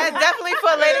 That's definitely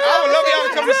for later. I would love y'all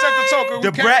to come to Set the Talk.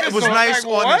 The Brat was nice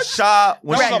on the shot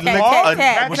when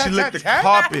she licked the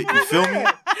carpet. You feel me?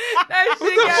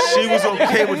 She was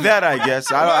okay with that, I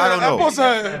guess. I don't know. Was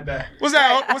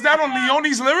that on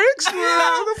Leone's lyrics?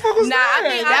 What the fuck was that? I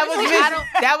mean,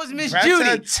 that was Miss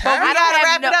Judy. But we gotta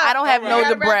wrap it up. I don't have no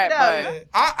the Brat, but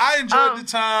I enjoyed the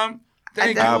time.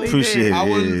 Thank you. I appreciate it. I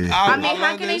mean,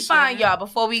 how can they find y'all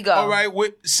before we go? All right,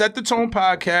 Set the Tone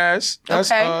Podcast.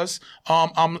 That's us.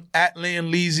 I'm at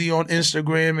Leon Leezy on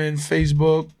Instagram and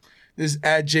Facebook. This is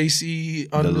at JC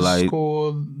 _the light.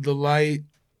 _the light.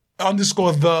 Oh,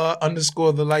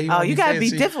 you gotta be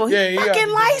different. Yeah, fucking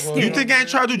light skin. You think I ain't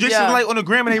trying to do Jason Light on the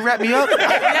gram and they wrap me up?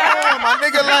 Yeah, my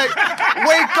nigga, like,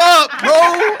 wake up, bro.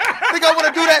 Think I want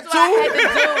to do that too?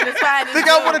 Think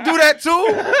I want to do that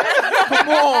too? Come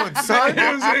on, son.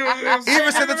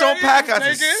 Even Set the Tone Podcast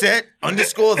is Set _the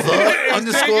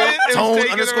 _tone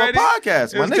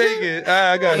 _podcast. My nigga,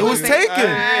 I got it was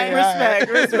taken. Respect.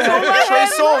 Trey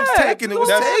Songz taken. It was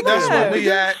taken. That's what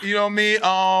we at. You know what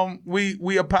I mean?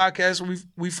 We a podcast.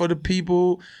 We for the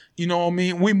people. You know what I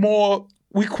mean?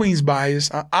 We Queens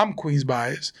biased. I'm Queens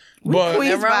biased. But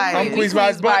Queens biased. I'm Queens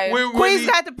biased. But we're Queens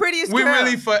got the prettiest We're girl.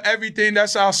 really for everything.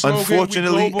 That's our slogan.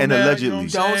 Unfortunately and allegedly.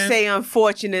 Don't say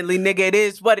unfortunately, nigga. It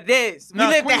is what it is. We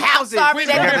live in houses.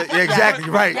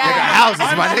 Exactly right. Nigga, houses,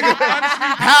 my nigga.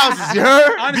 Houses, you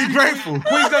heard? Be grateful.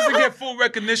 Queens doesn't get full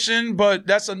recognition, but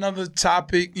that's another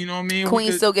topic. You know what I mean?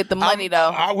 Queens still get the money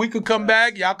though. We could come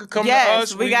back. Y'all could come to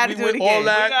us. We got to do it again. All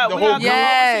that. The whole group.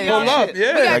 Pull up.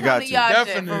 Yeah. I got you.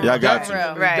 Definitely. I got you.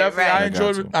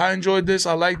 Right. I enjoyed this.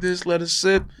 I like this. Let us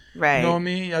sip. Right. You know what I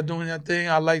mean? Y'all doing that thing.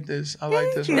 I like this.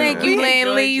 Thank you, Lynn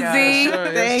Leezy.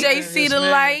 JC the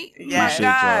Light. Yes. My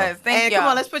God. Thank you. Come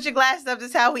on, let's put your glasses up. This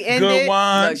is how we end Good it.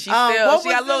 wine. Look, she got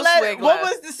a little swig left. What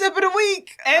was the sip of the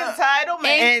week?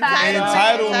 Entitlement.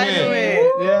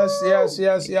 Yes.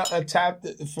 I tapped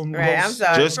it from right, both. I'm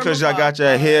sorry. Just because y'all got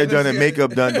your hair done and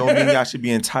makeup done don't mean y'all should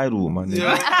be entitled, my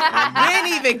nigga. We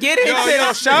didn't even get into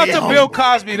Yo, shout out to Bill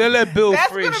Cosby. They let Bill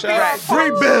free.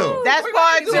 Free Bill. That's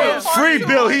part 2. Free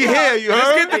Bill. He here, you heard?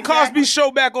 Let's get the Cosby Show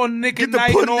back on Nick and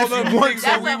Night and all the things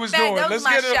that we was doing. Let's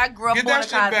get that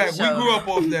shit back. We grew up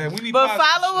off that. But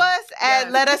follow us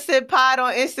at Let Us Sip Pod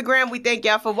on Instagram. We thank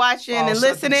y'all for watching and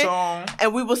listening.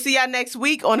 And we will see y'all next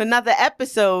week on another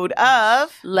episode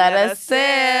of Let Us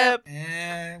Sip.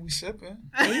 And we sipping.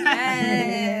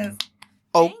 Yes.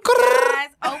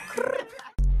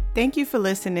 Thank you for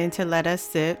listening to Let Us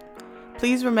Sip.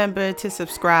 Please remember to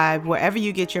subscribe wherever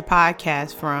you get your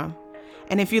podcast from.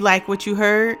 And if you like what you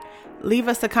heard, leave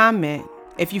us a comment.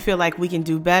 If you feel like we can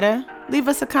do better, leave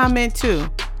us a comment too.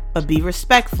 But be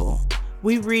respectful.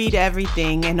 We read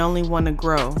everything and only want to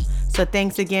grow. So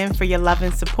thanks again for your love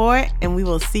and support, and we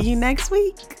will see you next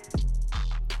week.